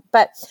my dog.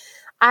 But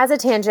as a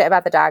tangent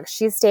about the dog,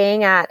 she's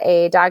staying at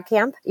a dog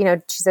camp. You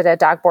know, she's at a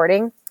dog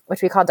boarding,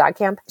 which we call dog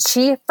camp.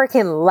 She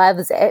freaking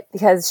loves it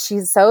because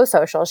she's so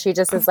social. She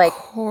just is like, of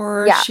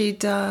course she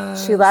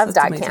does. She loves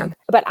dog camp.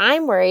 But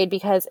I'm worried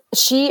because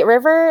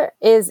River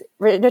is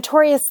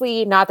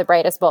notoriously not the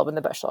brightest bulb in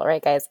the bushel,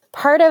 right, guys?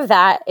 Part of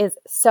that is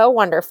so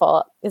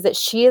wonderful is that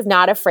she is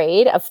not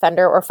afraid of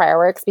thunder or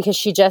fireworks because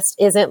she just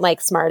isn't like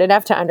smart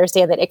enough to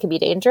understand that it can be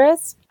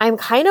dangerous. I'm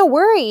kind of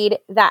worried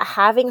that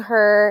having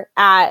her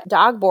at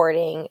dog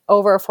boarding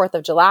over 4th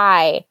of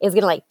July is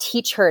going to like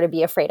teach her to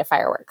be afraid of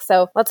fireworks.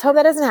 So let's hope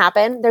that doesn't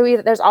happen.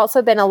 There's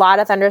also been a lot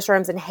of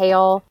thunderstorms and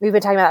hail. We've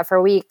been talking about that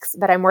for weeks,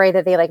 but I'm worried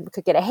that they like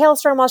could get a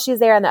hailstorm while she's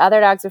there and the other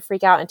dogs would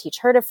freak out and teach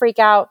her to freak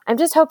out. I'm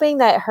just hoping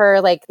that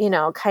her like, you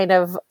know, kind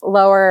of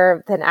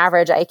lower than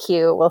average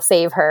IQ will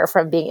save her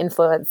from being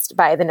influenced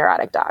by the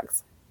neurotic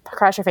dogs.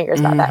 Cross your fingers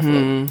about that for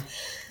me.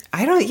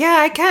 I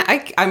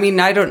mean,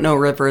 I don't know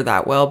River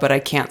that well, but I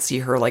can't see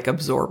her like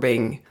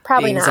absorbing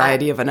Probably the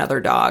anxiety not. Of another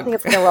dog. I think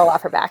it's going to roll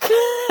off her back.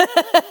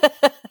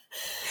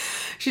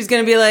 She's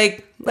going to be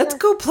like, let's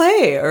go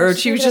play. Or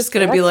she was just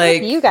going to be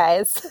like, you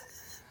guys.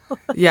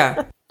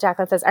 Yeah.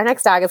 Jacqueline says, our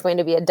next dog is going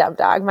to be a dump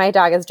dog. My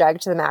dog is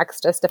drugged to the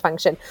max just to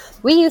function.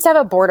 We used to have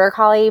a border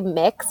collie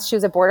mix. She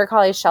was a border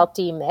collie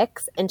Sheltie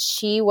mix, and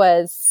she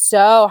was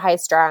so high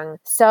strung,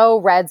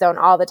 so red zone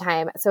all the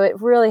time. So it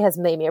really has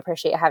made me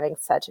appreciate having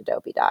such a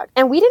dopey dog.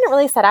 And we didn't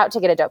really set out to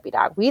get a dopey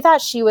dog. We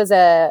thought she was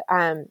a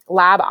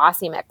lab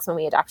Aussie mix when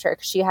we adopted her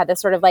because she had this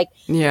sort of like,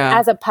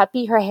 as a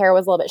puppy, her hair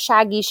was a little bit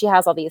shaggy. She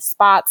has all these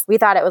spots. We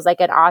thought it was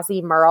like an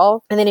Aussie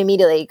Merle, and then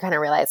immediately kind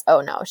of realized,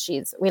 oh no,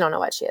 we don't know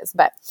what she is.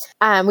 But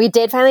we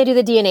did finally do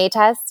the DNA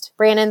test.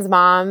 Brandon's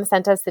mom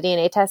sent us the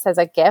DNA test as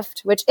a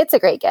gift, which it's a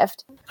great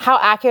gift. How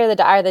accurate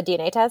are the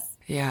DNA tests?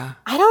 Yeah.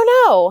 I don't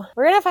know.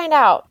 We're going to find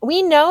out.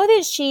 We know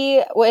that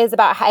she is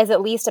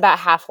at least about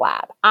half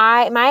lab.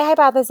 My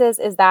hypothesis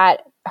is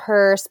that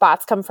her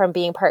spots come from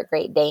being part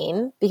Great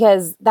Dane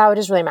because that would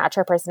just really match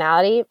her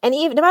personality. And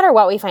even no matter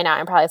what we find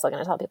out, I'm probably still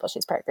going to tell people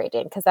she's part Great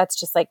Dane because that's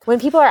just like when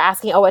people are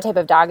asking, oh, what type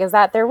of dog is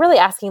that? They're really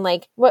asking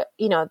like what,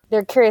 you know,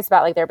 they're curious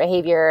about like their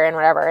behavior and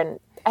whatever.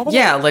 And I think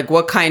like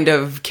what kind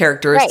of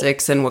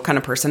characteristics and what kind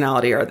of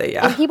personality are they?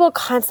 Yeah. And people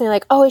constantly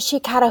like, oh, is she a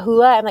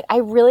Catahoula? I'm like, I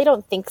really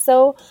don't think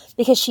so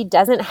because she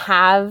doesn't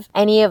have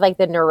any of like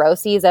the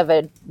neuroses of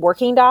a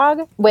working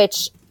dog,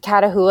 which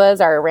Catahoulas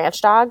are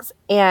ranch dogs.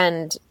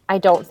 And I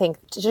don't think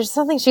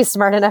she's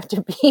smart enough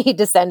to be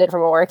descended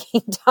from a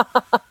working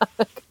dog.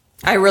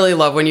 I really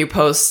love when you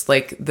post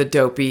like the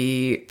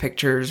dopey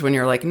pictures when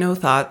you're like, no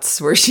thoughts,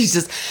 where she's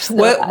just,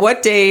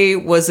 what day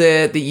was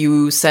it that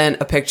you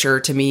sent a picture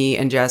to me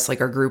and Jess,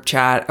 like our group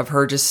chat of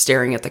her just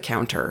staring at the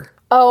counter?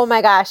 Oh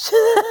my gosh.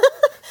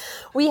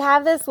 We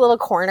have this little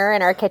corner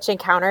in our kitchen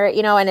counter,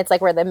 you know, and it's like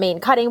where the main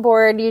cutting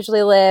board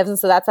usually lives. And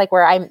so that's like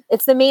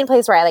it's the main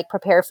place where I like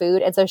prepare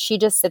food. And so she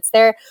just sits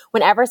there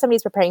whenever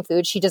somebody's preparing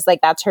food. She just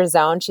like, that's her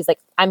zone. She's like,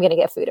 I'm going to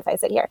get food if I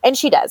sit here. And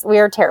she does. We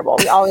are terrible.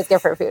 We always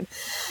give her food.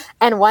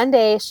 And one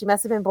day she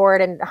must have been bored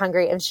and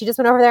hungry. And she just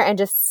went over there and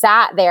just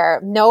sat there.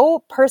 No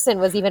person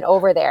was even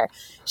over there.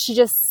 She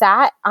just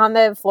sat on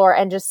the floor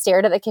and just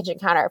stared at the kitchen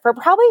counter for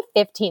probably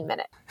 15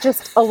 minutes,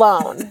 just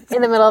alone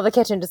in the middle of the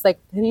kitchen, just like,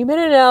 any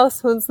minute now,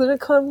 someone's going to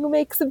come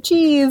make some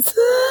cheese.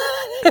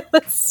 It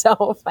was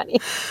so funny.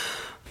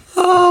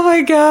 Oh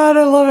my God,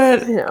 I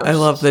love it. You know, I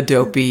love the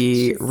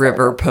dopey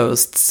river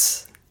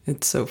posts.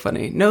 It's so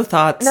funny. No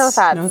thoughts. No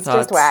thoughts. No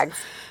thoughts. Just wags.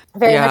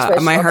 Very much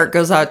wishful. My heart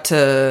goes out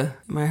to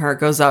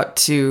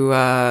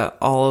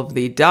all of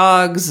the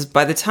dogs.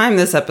 By the time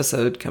this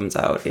episode comes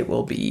out, it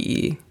will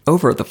be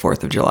over the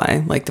 4th of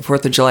July. Like the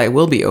 4th of July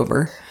will be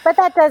over. But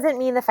that doesn't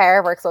mean the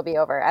fireworks will be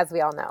over, as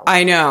we all know.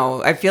 I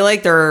know. I feel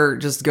like they're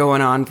just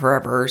going on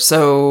forever.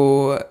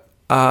 So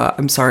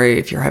I'm sorry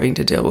if you're having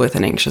to deal with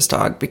an anxious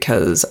dog,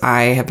 because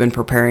I have been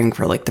preparing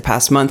for like the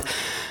past month,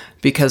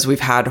 because we've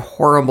had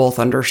horrible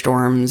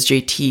thunderstorms.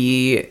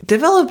 JT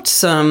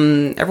developed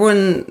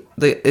everyone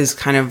that is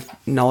kind of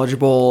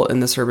knowledgeable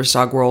in the service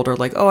dog world are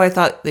like, oh, I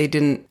thought they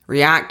didn't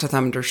react to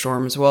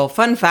thunderstorms. Well,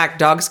 fun fact,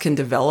 dogs can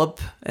develop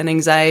an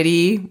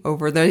anxiety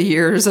over the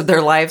years of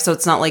their life. So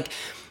it's not like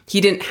he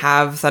didn't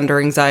have thunder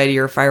anxiety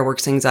or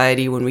fireworks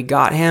anxiety when we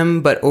got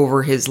him, but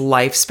over his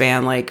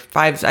lifespan, like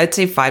I'd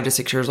say 5 to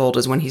 6 years old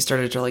is when he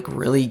started to like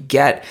really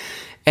get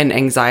an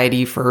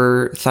anxiety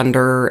for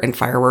thunder and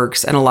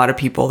fireworks. And a lot of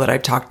people that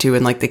I've talked to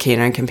in like the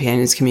canine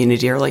companions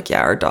community are like,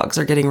 yeah, our dogs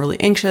are getting really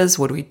anxious.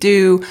 What do we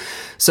do?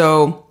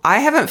 So I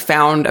haven't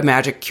found a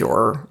magic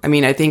cure. I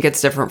mean, I think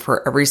it's different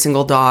for every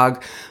single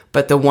dog.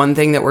 But the one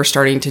thing that we're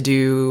starting to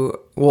do,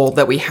 well,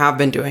 that we have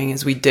been doing,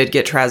 is we did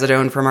get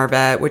trazodone from our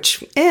vet,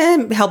 which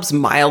helps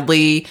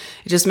mildly.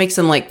 It just makes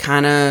him like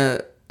kind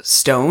of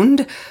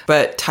stoned,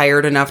 but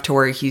tired enough to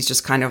where he's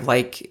just kind of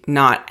like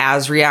not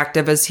as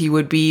reactive as he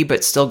would be,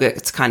 but still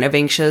gets kind of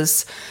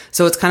anxious.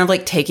 So it's kind of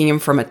like taking him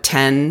from a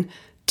 10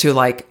 to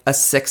like a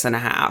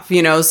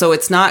 6.5, so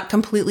it's not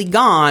completely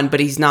gone, but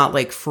he's not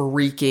like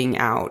freaking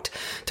out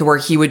to where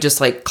he would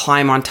just like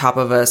climb on top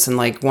of us and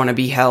like want to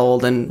be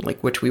held, and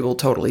like, which we will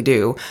totally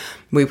do.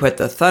 We put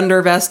the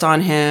thunder vest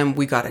on him.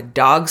 We got a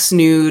dog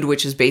snood,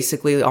 which is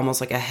basically almost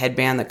like a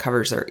headband that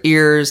covers their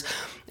ears.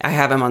 I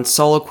have him on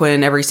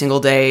Soloquin every single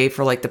day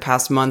for like the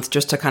past month,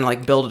 just to kind of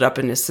like build it up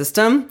in his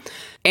system.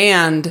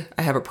 And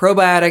I have a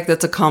probiotic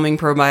that's a calming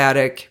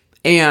probiotic,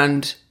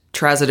 and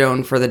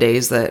trazodone for the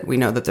days that we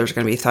know that there's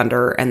going to be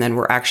thunder. And then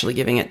we're actually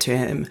giving it to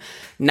him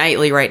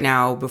nightly right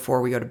now before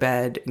we go to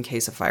bed in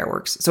case of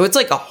fireworks. So it's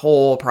like a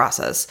whole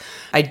process.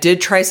 I did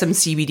try some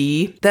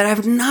CBD that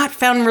I've not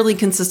found really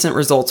consistent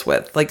results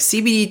with. Like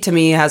CBD to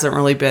me hasn't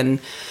really been...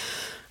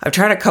 I've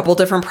tried a couple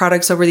different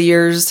products over the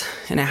years,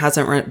 and it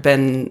hasn't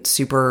been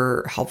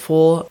super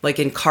helpful. Like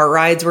in car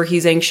rides where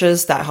he's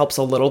anxious, that helps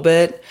a little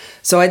bit.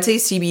 So I'd say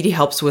CBD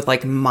helps with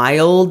like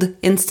mild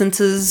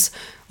instances,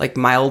 like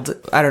mild,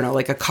 I don't know,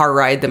 like a car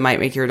ride that might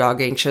make your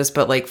dog anxious.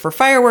 But like for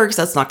fireworks,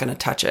 that's not going to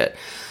touch it.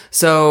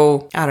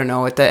 So I don't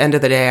know. At the end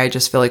of the day, I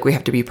just feel like we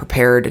have to be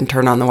prepared and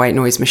turn on the white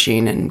noise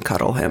machine and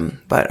cuddle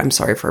him. But I'm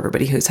sorry for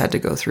everybody who's had to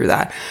go through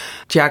that.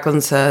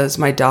 Jacqueline says,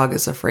 my dog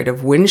is afraid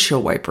of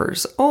windshield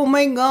wipers. Oh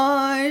my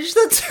gosh,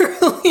 that's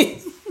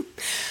really...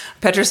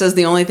 Petra says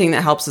the only thing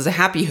that helps is a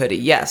happy hoodie.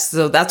 Yes,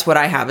 so that's what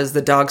I have, is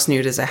the dog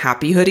snood is a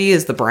happy hoodie,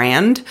 is the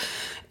brand.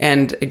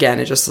 And again,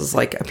 it just is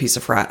like a piece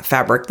of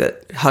fabric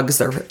that hugs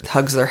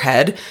their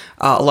head.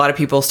 A lot of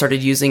people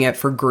started using it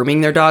for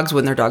grooming their dogs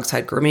when their dogs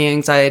had grooming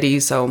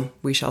anxiety. So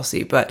we shall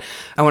see. But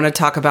I want to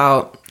talk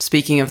about,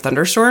 speaking of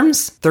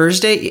thunderstorms,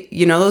 Thursday,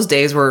 those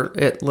days where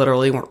it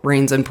literally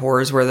rains and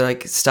pours, where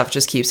like stuff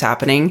just keeps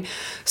happening.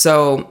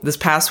 So this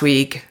past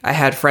week, I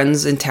had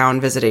friends in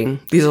town visiting.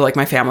 These are like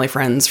my family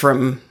friends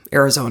from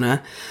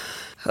Arizona.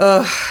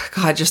 Oh,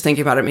 God, just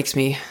thinking about it makes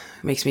me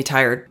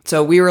tired.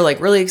 So we were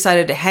like really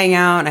excited to hang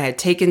out, and I had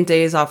taken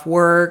days off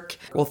work.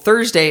 Well,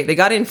 Thursday, they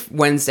got in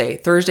Wednesday.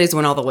 Thursday's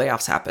when all the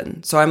layoffs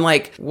happened. So I'm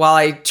like, while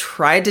I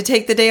tried to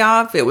take the day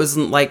off, it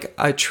wasn't like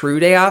a true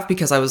day off,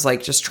 because I was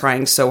like just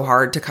trying so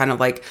hard to kind of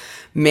like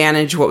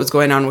manage what was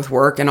going on with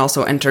work and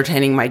also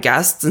entertaining my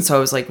guests. And so I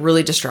was like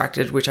really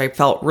distracted, which I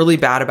felt really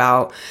bad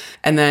about.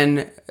 And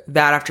then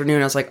that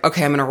afternoon, I was like,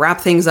 okay, I'm going to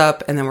wrap things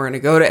up, and then we're going to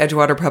go to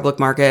Edgewater Public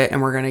Market,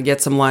 and we're going to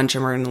get some lunch,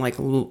 and we're going to like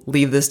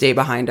leave this day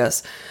behind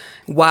us.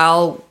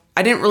 While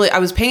I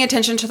was paying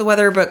attention to the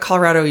weather, but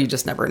Colorado, you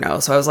just never know.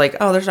 So I was like,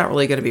 oh, there's not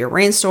really going to be a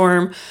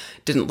rainstorm.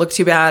 Didn't look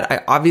too bad.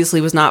 I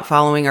obviously was not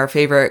following our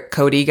favorite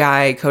Cody,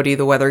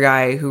 the weather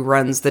guy who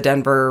runs the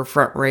Denver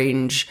Front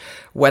Range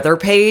weather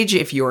page.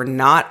 If you're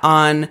not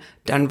on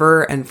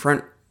Denver and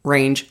Front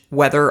Range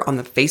weather on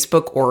the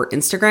Facebook or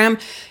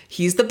Instagram,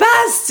 he's the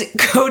best.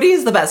 Cody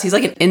is the best. He's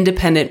like an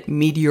independent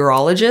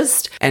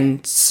meteorologist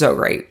and so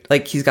great.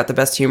 Like, he's got the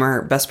best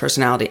humor, best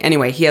personality.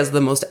 Anyway, he has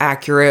the most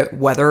accurate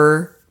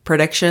weather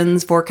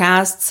predictions,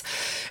 forecasts.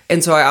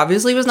 And so I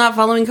obviously was not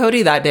following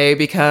Cody that day,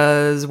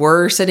 because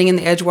we're sitting in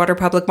the Edgewater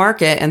Public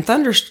Market and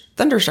thunder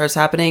starts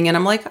happening. And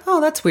I'm like,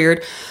 oh, that's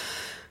weird.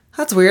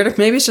 That's weird.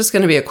 Maybe it's just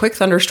going to be a quick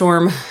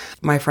thunderstorm.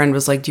 My friend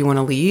was like, do you want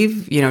to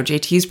leave?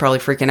 JT's probably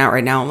freaking out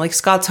right now. I'm like,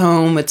 Scott's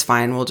home. It's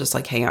fine. We'll just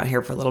like hang out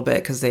here for a little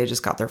bit, because they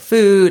just got their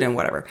food and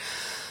whatever.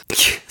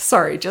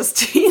 Sorry,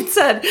 Justine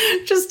said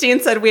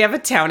we have a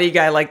townie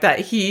guy like that.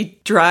 He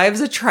drives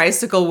a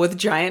tricycle with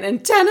giant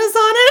antennas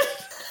on it.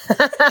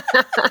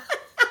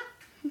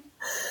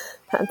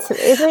 That's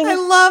amazing. I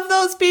love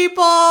those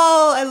people.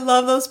 I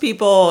love those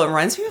people. It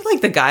reminds me of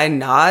like the guy,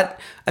 not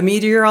a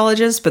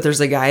meteorologist, but there's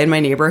a guy in my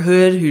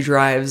neighborhood who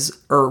drives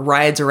or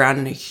rides around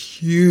in a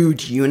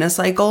huge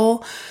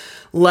unicycle.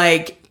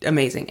 Like,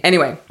 amazing.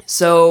 Anyway,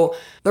 so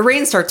the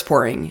rain starts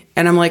pouring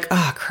and I'm like,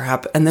 oh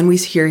crap. And then we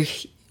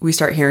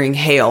start hearing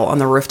hail on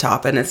the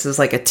rooftop, and this is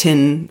like a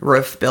tin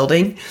roof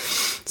building.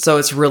 So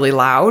it's really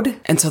loud.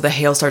 And so the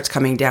hail starts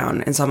coming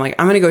down. And so I'm like,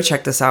 I'm going to go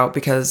check this out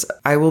because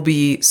I will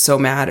be so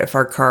mad if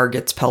our car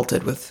gets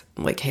pelted with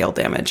like hail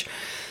damage.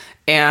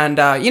 And,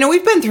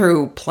 we've been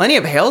through plenty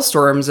of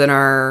hailstorms in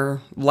our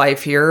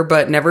life here,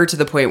 but never to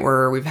the point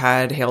where we've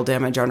had hail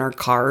damage on our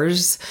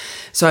cars.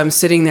 So I'm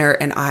sitting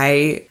there and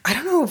I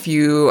don't know if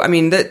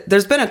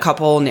there's been a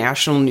couple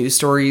national news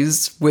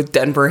stories with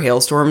Denver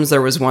hailstorms.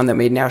 There was one that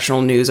made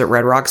national news at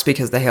Red Rocks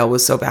because the hail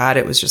was so bad.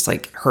 It was just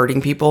like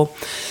hurting people.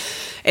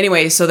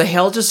 Anyway, so the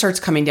hail just starts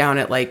coming down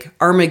at like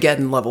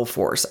Armageddon level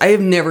force. I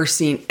have never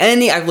seen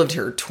I've lived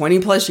here 20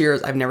 plus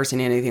years. I've never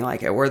seen anything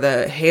like it where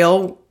the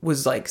hail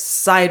was like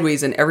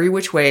sideways in every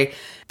which way,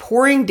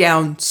 pouring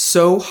down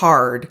so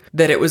hard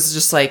that it was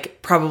just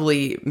like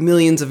probably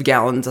millions of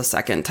gallons a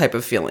second type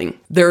of feeling.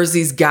 There's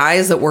these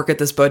guys that work at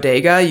this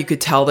bodega. You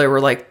could tell they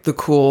were like the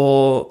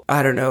cool,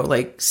 I don't know,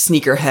 like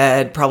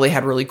sneakerhead, probably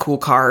had really cool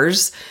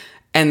cars.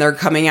 And they're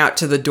coming out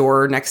to the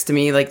door next to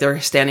me, like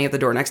they're standing at the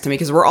door next to me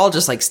because we're all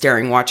just like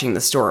staring, watching the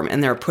storm.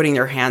 And they're putting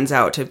their hands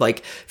out to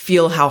like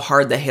feel how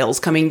hard the hail's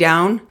coming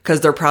down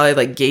because they're probably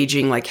like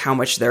gauging like how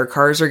much their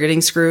cars are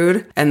getting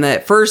screwed. And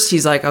at first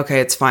he's like,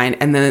 okay, it's fine.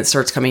 And then it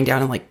starts coming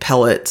down in like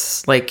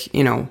pellets, like, I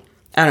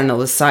don't know,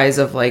 the size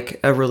of like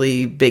a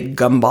really big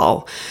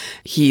gumball.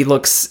 He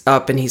looks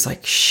up and he's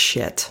like,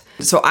 shit.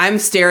 So I'm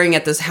staring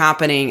at this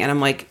happening and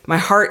I'm like, my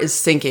heart is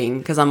sinking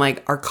because I'm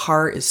like, our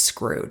car is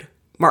screwed.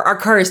 Our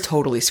car is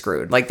totally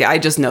screwed. Like, I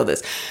just know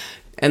this.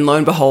 And lo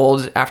and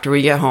behold, after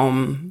we get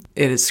home,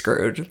 it is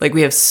screwed. Like,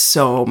 we have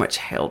so much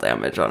hail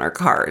damage on our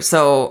car.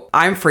 So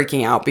I'm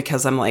freaking out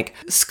because I'm like,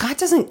 Scott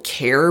doesn't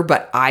care,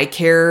 but I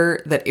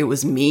care that it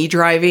was me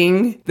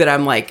driving. That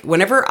I'm like,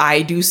 whenever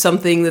I do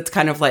something that's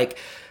kind of like,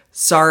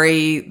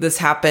 sorry, this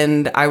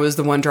happened. I was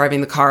the one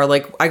driving the car.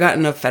 Like, I got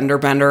in a fender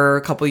bender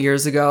a couple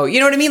years ago. You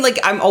know what I mean? Like,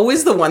 I'm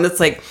always the one that's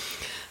like,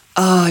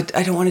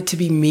 I don't want it to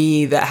be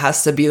me that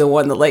has to be the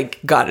one that like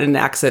got in an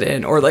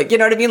accident or like, you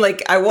know what I mean?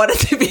 Like I want it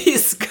to be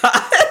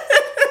Scott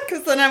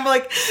because then I'm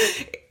like,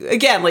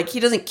 again, like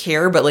he doesn't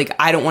care, but like,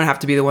 I don't want to have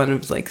to be the one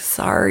who's like,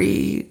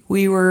 sorry,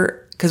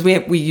 because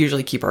we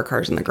usually keep our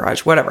cars in the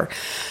garage, whatever.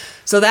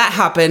 So that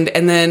happened.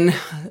 And then,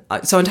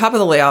 so on top of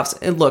the layoffs,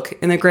 and look,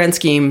 in the grand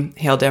scheme,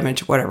 hail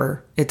damage,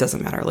 whatever, it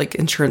doesn't matter. Like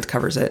insurance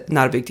covers it.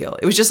 Not a big deal.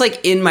 It was just like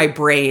in my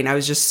brain. I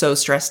was just so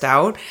stressed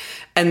out.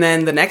 And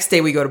then the next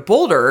day we go to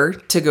Boulder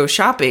to go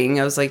shopping.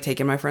 I was like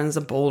taking my friends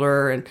to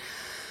Boulder and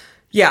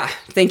yeah,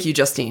 thank you,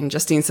 Justine.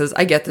 Justine says,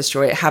 I get this,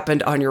 Joy. It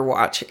happened on your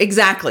watch.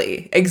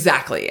 Exactly.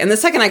 And the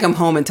second I come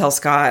home and tell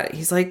Scott,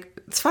 he's like,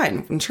 it's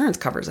fine. Insurance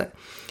covers it.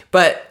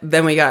 But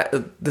then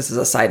this is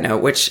a side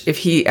note, which if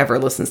he ever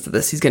listens to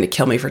this, he's going to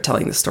kill me for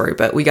telling the story.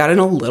 But we got in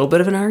a little bit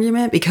of an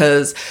argument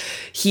because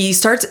he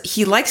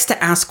likes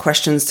to ask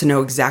questions to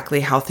know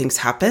exactly how things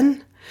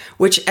happen,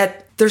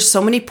 there's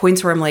so many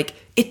points where I'm like,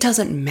 it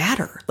doesn't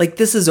matter. Like,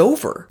 this is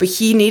over. But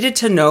he needed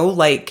to know,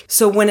 like,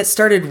 so when it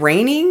started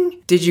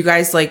raining, did you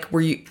guys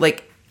were you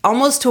like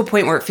almost to a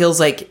point where it feels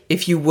like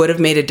if you would have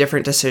made a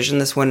different decision,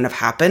 this wouldn't have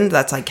happened?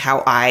 That's like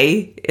how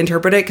I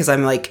interpret it because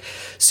I'm like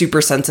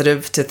super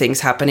sensitive to things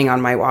happening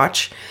on my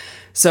watch.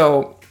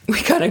 So we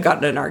kind of got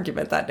in an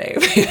argument that day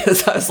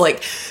because I was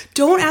like,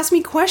 don't ask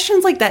me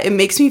questions like that. It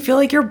makes me feel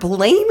like you're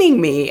blaming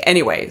me.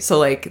 Anyway, so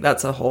like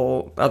that's a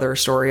whole other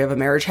story of a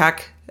marriage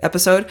hack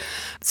episode.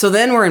 So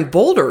then we're in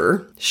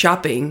Boulder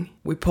shopping.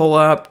 We pull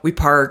up, we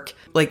park,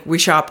 like we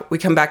shop, we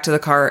come back to the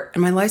car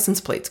and my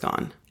license plate's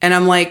gone. And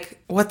I'm like,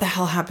 what the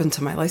hell happened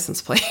to my license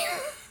plate?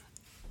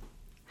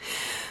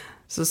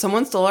 So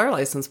someone stole our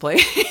license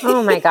plate.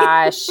 Oh my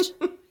gosh.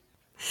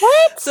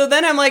 What? So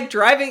then I'm like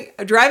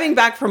driving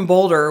back from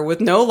Boulder with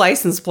no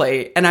license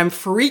plate and I'm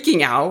freaking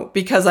out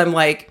because I'm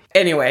like,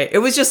 anyway, it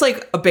was just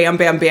like a bam,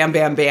 bam, bam,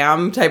 bam,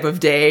 bam type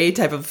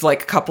of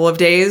like a couple of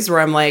days where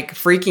I'm like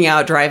freaking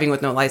out driving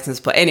with no license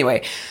plate.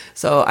 Anyway,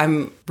 so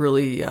I'm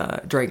really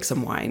drank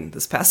some wine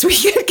this past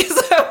weekend because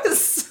I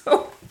was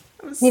so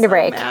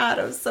mad.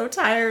 I was so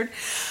tired.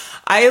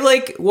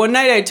 One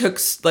night I took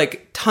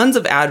like tons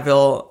of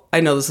Advil. I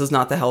know this is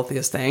not the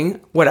healthiest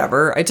thing,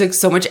 whatever. I took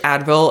so much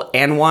Advil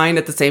and wine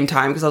at the same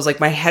time because I was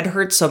like, my head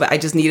hurts so bad. I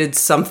just needed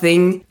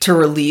something to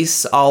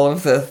release all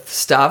of the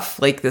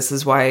stuff. Like, this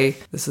is why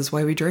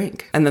we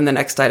drink. And then the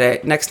next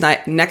night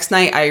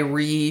I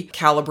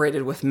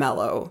recalibrated with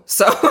Mellow.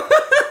 So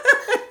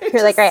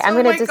you're like, right,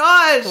 I'm going to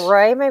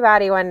destroy my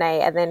body one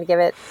night and then give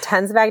it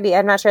tons of magnesium.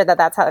 I'm not sure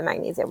that's how the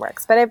magnesium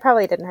works, but it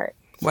probably didn't hurt.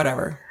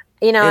 Whatever.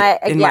 You know,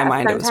 my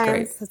mind, it was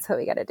great. That's what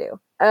we got to do.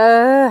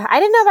 I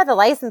didn't know about the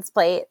license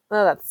plate.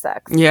 Oh, that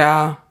sucks.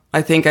 Yeah.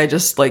 I think I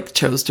just like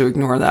chose to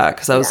ignore that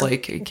because I was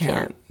like, I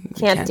can't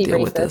deal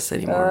with this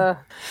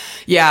anymore.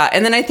 Yeah.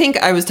 And then I think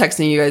I was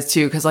texting you guys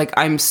too, because like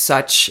I'm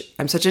such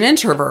an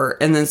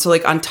introvert. And then so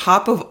like on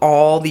top of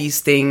all these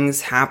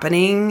things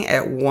happening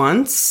at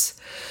once,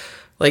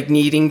 like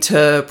needing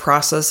to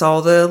process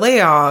all the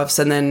layoffs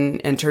and then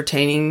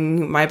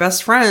entertaining my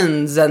best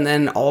friends and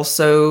then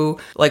also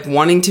like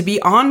wanting to be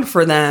on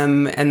for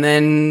them and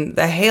then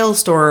the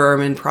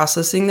hailstorm and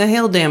processing the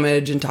hail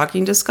damage and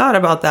talking to Scott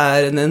about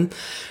that and then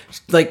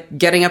like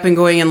getting up and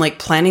going and like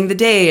planning the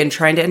day and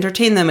trying to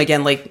entertain them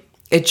again. Like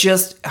it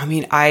just, I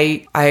mean,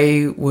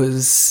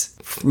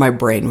 my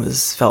brain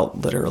felt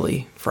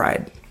literally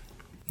fried.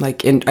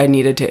 Like I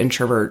needed to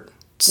introvert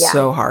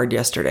so hard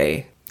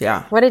yesterday.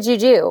 Yeah. What did you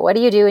do? What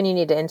do you do when you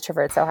need to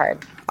introvert so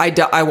hard?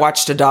 I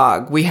watched a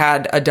dog. We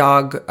had a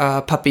dog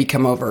puppy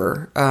come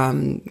over.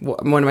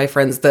 One of my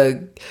friends,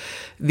 the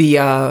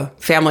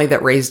family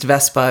that raised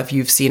Vespa, if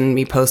you've seen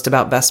me post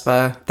about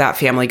Vespa, that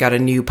family got a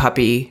new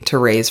puppy to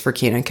raise for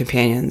Canine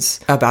Companions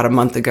about a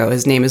month ago.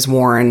 His name is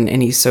Warren,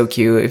 and he's so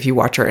cute. If you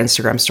watch our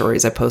Instagram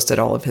stories, I posted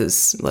all of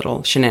his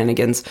little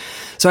shenanigans.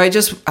 So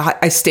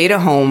I stayed at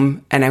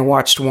home and I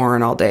watched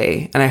Warren all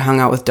day, and I hung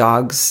out with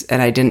dogs,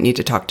 and I didn't need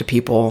to talk to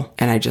people,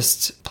 and I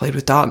just played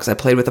with dogs. I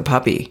played with a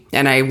puppy,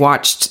 and I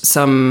watched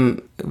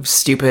some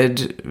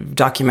stupid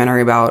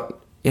documentary about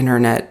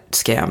internet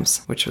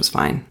scams, which was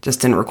fine.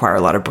 Just didn't require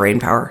a lot of brain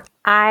power.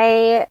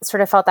 I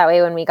sort of felt that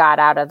way when we got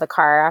out of the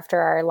car after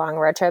our long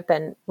road trip,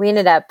 and we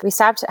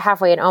stopped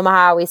halfway in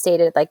Omaha. We stayed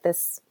at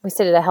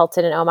a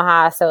Hilton in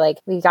Omaha. So like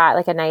we got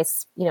like a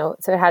nice, so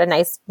it had a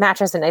nice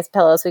mattress and nice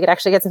pillows. So we could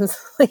actually get some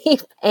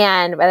sleep.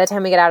 And by the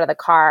time we get out of the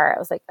car, I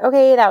was like,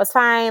 okay, that was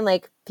fine.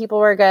 Like people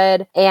were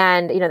good.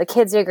 And, the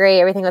kids did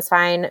great. Everything was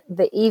fine.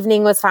 The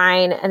evening was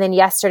fine. And then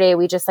yesterday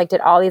we just like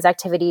did all these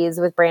activities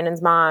with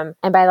Brandon's mom.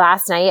 And by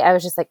last night, I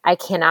was just like, I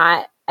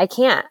can't.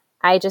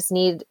 I just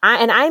need,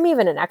 and I'm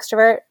even an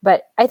extrovert,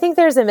 but I think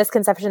there's a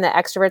misconception that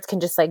extroverts can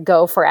just like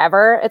go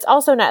forever. It's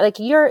also not like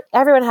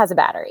everyone has a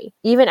battery.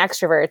 Even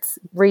extroverts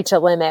reach a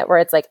limit where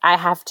it's like, I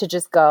have to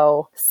just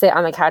go sit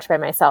on the couch by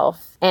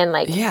myself and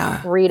like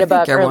read a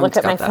book or look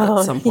at my phone.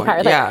 At some point.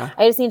 I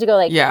just need to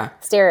go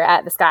stare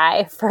at the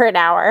sky for an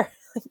hour.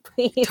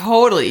 Please.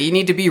 Totally. You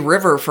need to be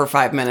river for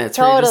 5 minutes.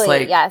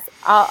 Totally. Yes.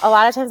 A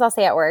lot of times I'll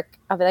say at work,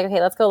 I'll be like,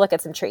 okay, let's go look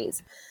at some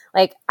trees.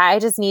 Like, I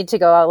just need to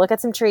go look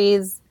at some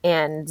trees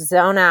and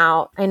zone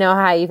out. I know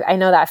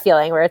that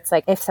feeling where it's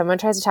like, if someone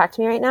tries to talk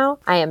to me right now,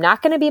 I am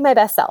not going to be my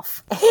best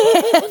self.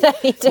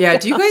 Yeah.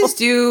 Do you guys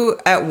do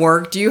at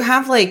work? Do you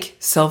have like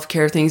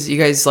self-care things that you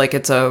guys like?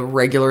 It's a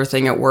regular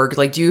thing at work.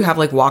 Like, do you have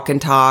like walk and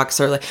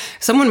talks or like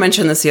someone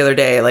mentioned this the other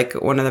day? Like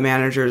one of the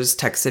managers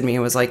texted me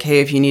and was like,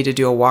 hey, if you need to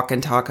do a walk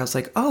and talk, I was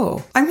like,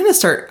 oh, I'm going to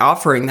start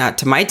offering that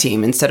to my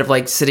team instead of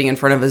like sitting in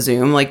front of a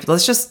Zoom. Like,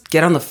 let's just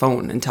get on the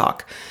phone and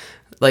talk.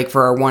 Like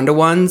for our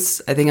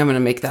one-to-ones, I think I'm going to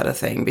make that a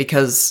thing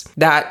because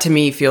that to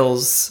me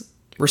feels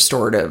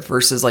restorative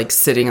versus like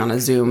sitting on a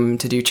Zoom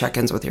to do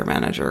check-ins with your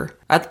manager.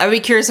 I'd be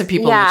curious if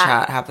people in the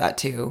chat have that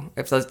too.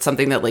 If that's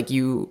something that like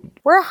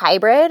We're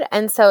hybrid,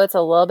 and so it's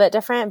a little bit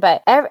different,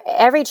 but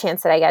every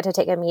chance that I get to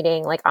take a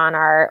meeting, like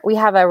we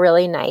have a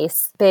really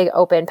nice big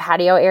open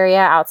patio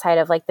area outside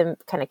of like the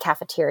kind of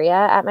cafeteria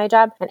at my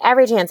job. And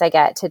every chance I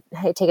get to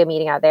take a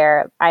meeting out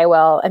there, I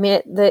will. I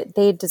mean,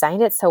 they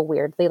designed it so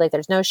weirdly, like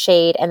there's no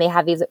shade and they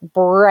have these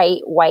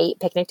bright white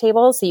picnic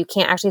tables. So you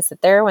can't actually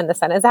sit there when the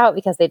sun is out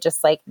because they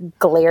just like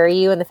glare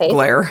you in the face.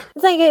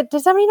 It's like,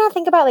 did somebody not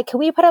think about like, can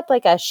we put up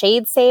like a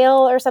shade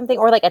sail or something,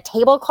 or like a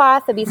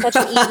tablecloth? That'd be such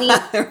an easy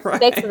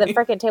fix with a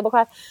freaking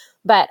tablecloth.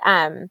 But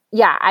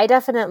I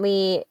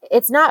definitely,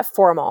 it's not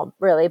formal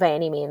really by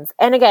any means.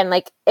 And again,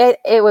 like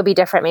it would be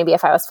different maybe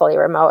if I was fully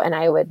remote and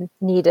I would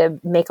need to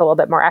make a little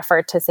bit more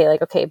effort to say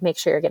like, okay, make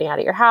sure you're getting out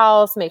of your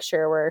house, make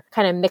sure we're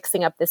kind of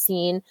mixing up the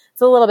scene.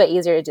 It's a little bit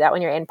easier to do that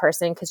when you're in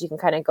person because you can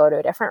kind of go to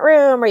a different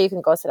room or you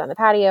can go sit on the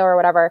patio or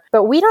whatever.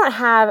 But we don't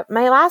have,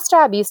 my last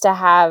job used to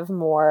have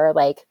more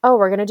like, oh,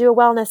 we're going to do a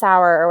wellness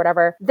hour or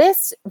whatever.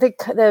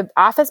 The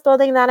office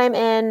building that I'm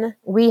in,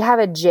 we have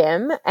a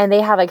gym and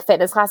they have like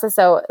fitness classes.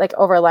 So like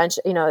over lunch,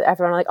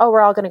 everyone like, oh,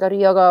 we're all going to go to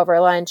yoga over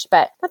lunch,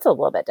 but that's a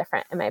little bit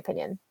different in my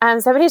opinion.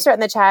 Somebody wrote in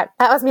the chat,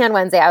 that was me on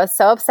Wednesday. I was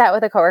so upset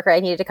with a coworker. I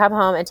needed to come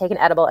home and take an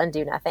edible and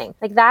do nothing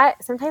like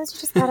that. Sometimes you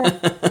just gotta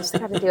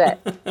do it.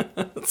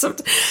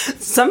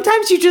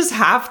 Sometimes you just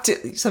have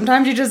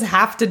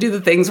to do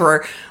the things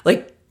where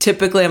like,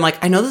 typically I'm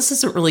like, I know this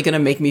isn't really going to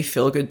make me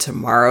feel good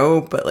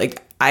tomorrow, but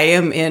like I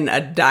am in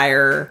a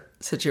dire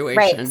situation.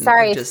 Right.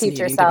 Sorry, just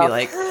future self. To be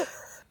like,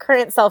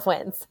 current self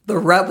wins. The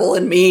rebel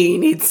in me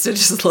needs to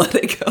just let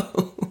it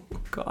go.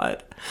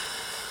 God.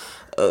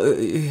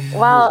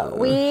 Well,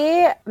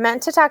 we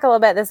meant to talk a little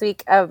bit this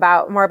week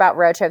more about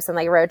road trips and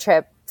like road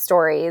trip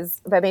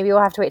stories, but maybe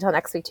we'll have to wait till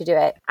next week to do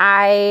it.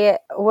 I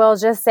will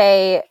just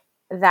say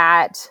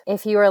that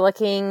if you were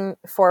looking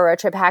for road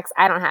trip hacks,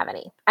 I don't have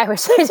any. I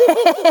wish I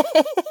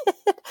did.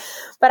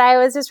 But I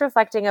was just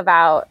reflecting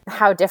about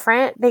how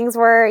different things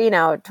were,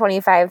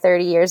 25,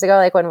 30 years ago,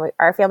 like when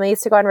our family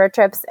used to go on road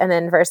trips, and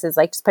then versus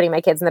like just putting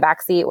my kids in the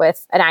backseat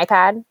with an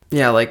iPad.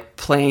 Yeah, like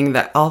playing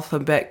the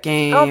alphabet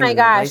game. Oh my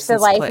gosh, the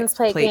license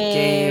plate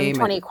game,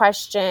 20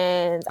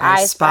 questions,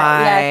 I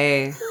Spy.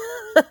 Yes.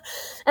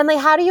 And like,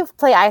 how do you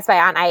play I Spy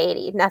on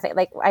I-80? Nothing.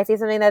 Like, I see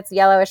something that's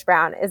yellowish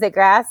brown. Is it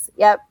grass?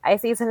 Yep. I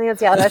see something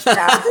that's yellowish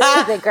brown.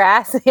 Is it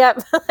grass?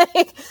 Yep.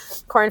 Like,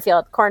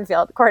 cornfield.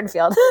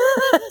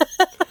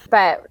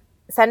 But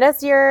send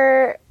us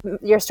your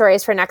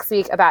stories for next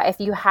week about if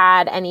you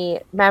had any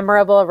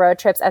memorable road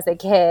trips as a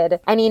kid,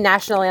 any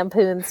National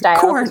Lampoon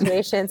style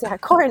situations. Yeah,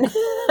 corn.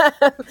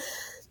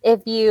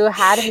 If you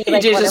had any,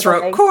 like, AJ just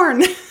wrote things.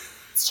 Corn.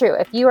 It's true.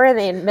 If you were in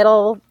the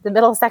middle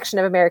section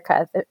of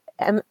America,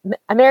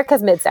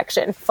 America's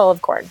midsection, full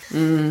of corn.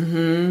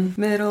 Mm-hmm.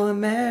 Middle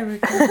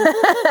America.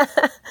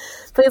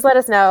 Please let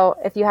us know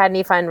if you had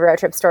any fun road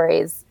trip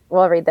stories.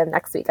 We'll read them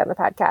next week on the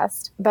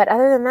podcast. But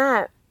other than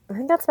that, I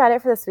think that's about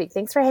it for this week.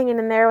 Thanks for hanging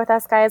in there with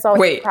us, guys, while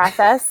we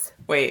process.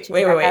 Wait.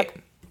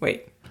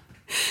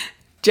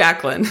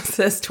 Jacqueline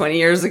says 20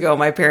 years ago,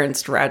 my parents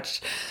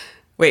strapped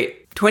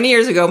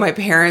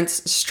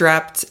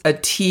a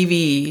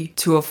TV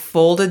to a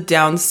folded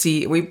down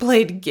seat. We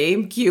played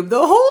GameCube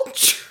the whole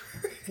trip.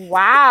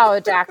 Wow,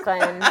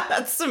 Jacqueline.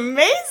 That's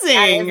amazing.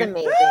 That is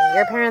amazing.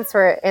 Your parents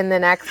were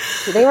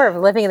they were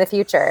living in the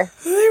future.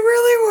 They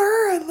really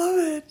were. I love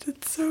it.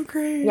 It's so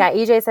great. Yeah,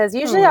 EJ says,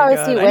 usually I always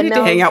see windmills. I need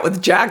to hang out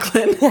with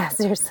Jacqueline. Yeah,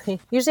 seriously.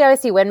 Usually I always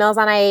see windmills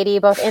on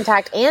I-80, both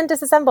intact and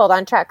disassembled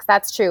on trucks.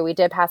 That's true. We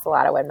did pass a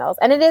lot of windmills.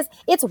 And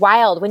it's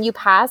wild when you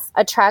pass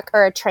a truck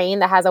or a train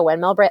that has a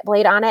windmill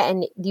blade on it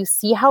and you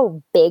see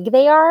how big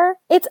they are.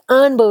 It's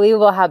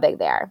unbelievable how big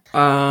they are.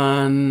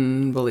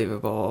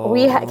 Unbelievable.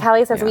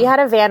 Kelly says, we had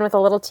a van with a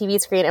little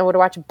TV screen and would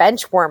watch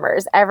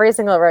Benchwarmers every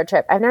single road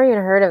trip. I've never even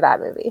heard of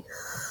that movie.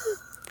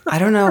 I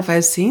don't know if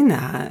I've seen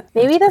that.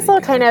 Maybe this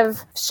will kind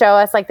of show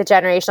us like the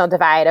generational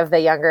divide of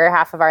the younger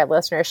half of our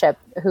listenership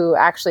who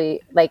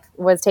actually like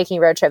was taking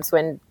road trips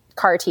when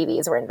car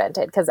TVs were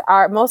invented, because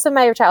most of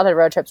my childhood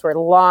road trips were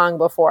long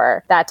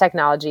before that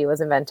technology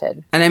was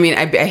invented. And I mean,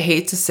 I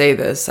hate to say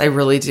this, I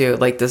really do.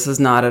 Like, this is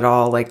not at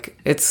all like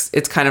it's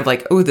kind of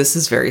like, oh, this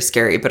is very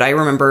scary. But I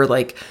remember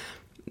like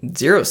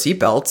zero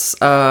seatbelts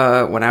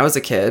when I was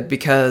a kid,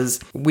 because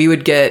we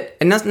would get,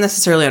 and not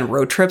necessarily on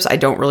road trips, I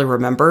don't really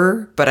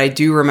remember, but I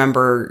do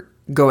remember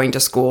going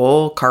to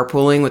school,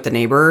 carpooling with the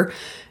neighbor,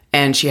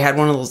 and she had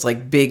one of those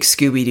like big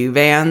Scooby-Doo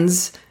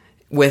vans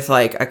with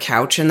like a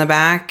couch in the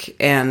back,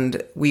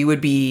 and we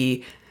would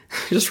be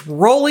just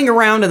rolling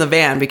around in the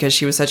van because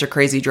she was such a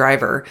crazy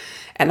driver.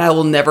 And I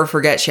will never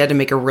forget, she had to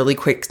make a really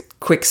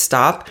quick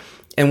stop,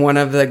 and one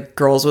of the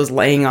girls was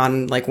laying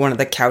on like one of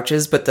the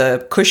couches, but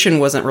the cushion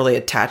wasn't really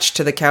attached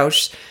to the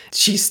couch.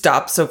 She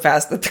stopped so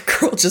fast that the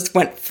girl just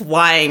went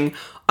flying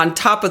on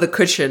top of the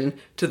cushion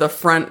to the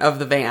front of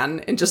the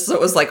van. And just so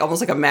it was like almost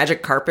like a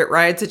magic carpet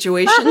ride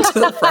situation to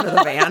the front of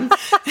the van.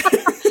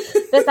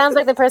 This sounds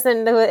like the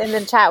person who in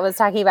the chat was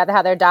talking about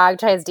how their dog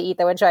tries to eat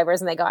the windshield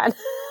wipers and they go on.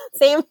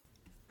 Same.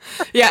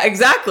 Yeah,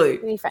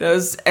 exactly.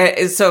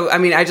 So, I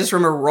mean, I just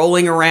remember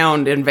rolling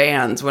around in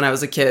vans when I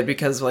was a kid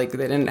because, like, they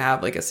didn't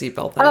have, like, a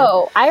seatbelt then.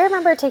 Oh, I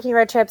remember taking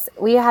road trips.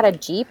 We had a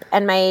Jeep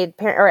and my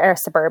parent, or a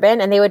Suburban,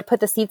 and they would put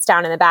the seats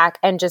down in the back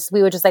and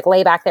we would just, like,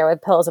 lay back there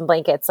with pillows and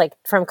blankets, like,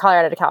 from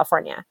Colorado to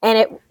California.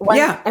 And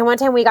one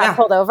time we got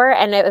pulled over,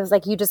 and it was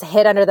like you just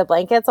hid under the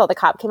blankets while the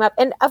cop came up.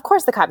 And, of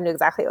course, the cop knew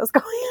exactly what was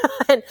going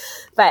on.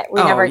 But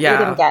we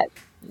didn't get...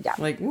 Yeah.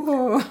 Like,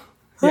 whoa...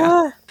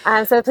 Yeah.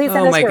 So please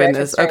send us your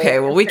goodness.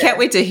 Okay. Well, we can't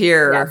wait to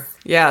hear. Yes.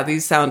 Yeah,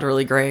 these sound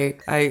really great.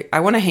 I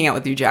want to hang out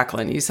with you,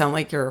 Jacqueline. You sound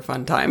like you're a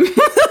fun time.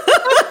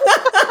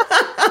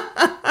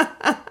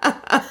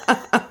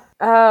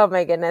 Oh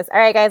my goodness. All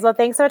right, guys. Well,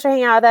 thanks so much for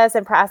hanging out with us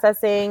and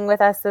processing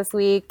with us this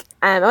week.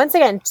 Once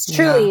again,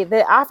 truly,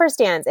 the offer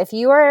stands. If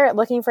you are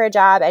looking for a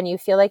job and you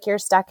feel like you're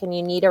stuck and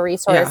you need a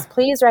resource,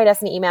 please write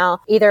us an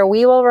email. Either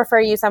we will refer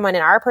you someone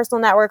in our personal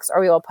networks,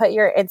 or we will put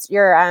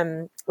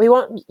we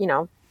won't,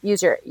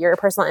 use your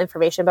personal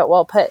information, but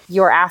we'll put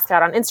your ask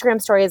out on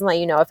Instagram stories and let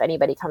you know if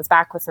anybody comes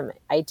back with some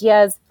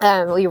ideas.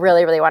 We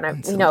really, really want to,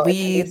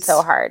 it's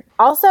so hard.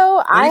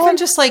 Also,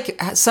 just like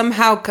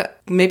somehow,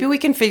 maybe we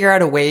can figure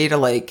out a way to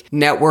like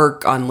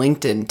network on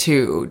LinkedIn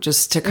too,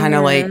 just to kind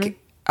of like,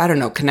 I don't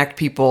know, connect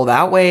people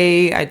that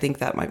way. I think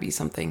that might be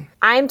something.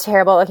 I'm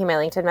terrible at looking at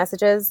my LinkedIn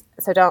messages,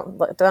 so don't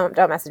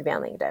message me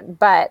on LinkedIn,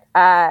 but,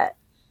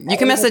 you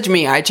can message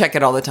me. I check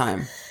it all the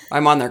time.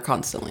 I'm on there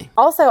constantly.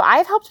 Also,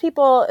 I've helped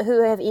people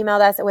who have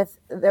emailed us with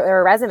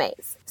their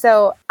resumes.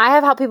 So I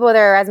have helped people with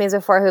their resumes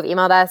before who've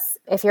emailed us.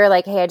 If you're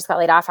like, hey, I just got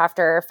laid off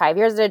after 5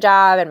 years at a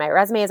job and my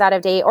resume is out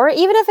of date, or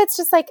even if it's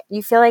just like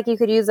you feel like you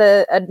could use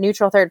a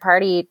neutral third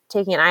party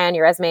taking an eye on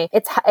your resume,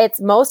 it's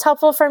most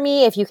helpful for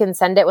me if you can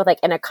send it with like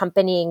an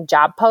accompanying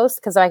job post,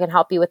 because I can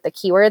help you with the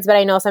keywords. But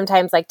I know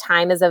sometimes like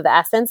time is of the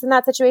essence in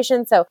that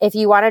situation. So if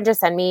you want to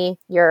just send me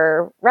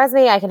your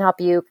resume, I can help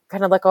you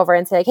kind of look over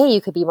and say like, hey, you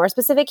could be more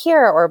specific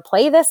here, or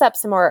play this up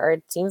some more, or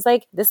it seems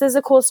like this is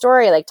a cool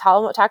story. Like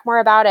talk more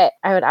about it.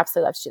 I would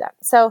absolutely love to do that.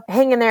 So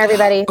hang in there,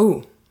 everybody.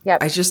 Oh,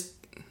 yep.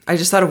 I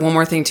just thought of one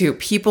more thing too.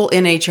 People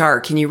in HR,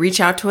 can you reach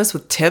out to us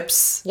with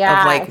tips of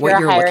like what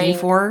you're looking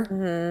for?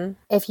 Mm-hmm.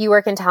 If you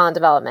work in talent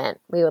development,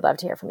 we would love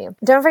to hear from you.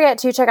 Don't forget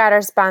to check out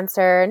our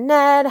sponsor,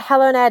 Ned,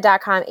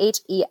 helloned.com,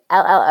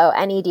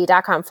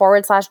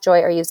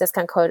 HELLONED.com/joy, or use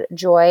discount code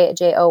JOY,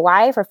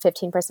 JOY, for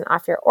 15%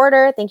 off your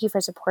order. Thank you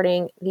for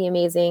supporting the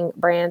amazing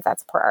brands that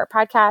support our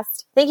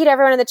podcast. Thank you to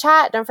everyone in the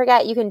chat. Don't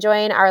forget, you can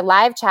join our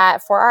live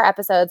chat for our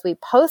episodes. We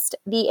post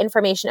the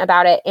information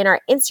about it in our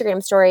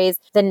Instagram stories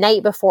the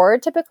night before,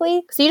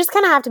 typically. So you just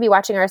kind of have to be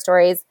watching our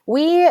stories.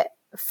 We,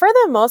 for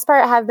the most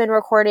part, have been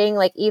recording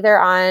like either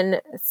on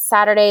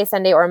Saturday,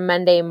 Sunday, or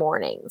Monday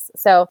mornings.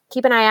 So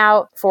keep an eye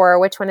out for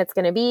which one it's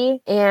going to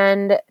be.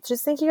 And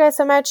just thank you guys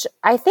so much.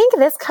 I think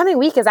this coming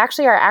week is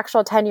actually our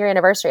actual 10-year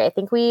anniversary. I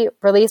think we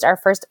released our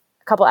first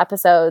couple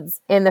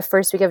episodes in the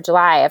first week of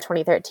July of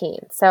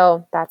 2013.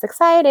 So that's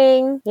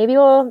exciting. Maybe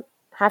we'll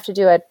have to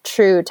do a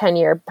true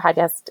 10-year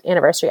podcast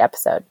anniversary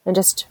episode and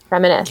just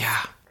reminisce.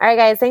 Yeah. All right,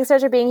 guys. Thanks so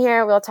much for being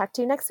here. We'll talk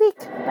to you next week.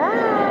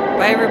 Bye.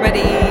 Bye,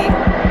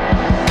 everybody.